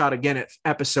taking a shot again at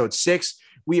episode 6.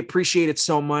 We appreciate it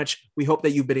so much. We hope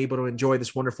that you've been able to enjoy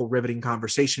this wonderful, riveting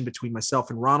conversation between myself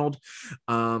and Ronald.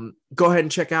 Go ahead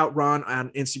and check out Ron on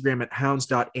Instagram at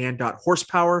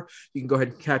hounds.and.horsepower. You can go ahead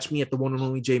and catch me at the one and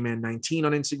only JMan19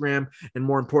 on Instagram. And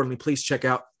more importantly, please check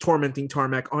out Tormenting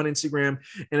Tarmac on Instagram.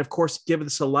 And of course, give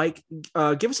us a like,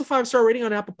 give us a 5-star rating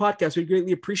on Apple Podcasts. We'd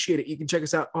greatly appreciate it. You can check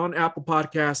us out on Apple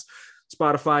Podcasts,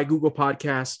 Spotify, Google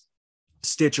Podcasts,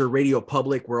 Stitcher, Radio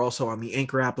Public. We're also on the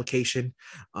Anchor application.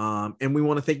 And we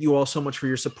want to thank you all so much for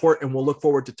your support, and we'll look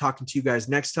forward to talking to you guys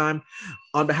next time.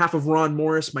 On behalf of Ron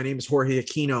Morris, my name is Jorge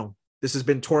Aquino. This has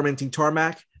been Tormenting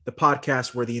Tarmac, the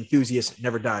podcast where the enthusiast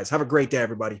never dies. Have a great day,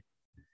 everybody.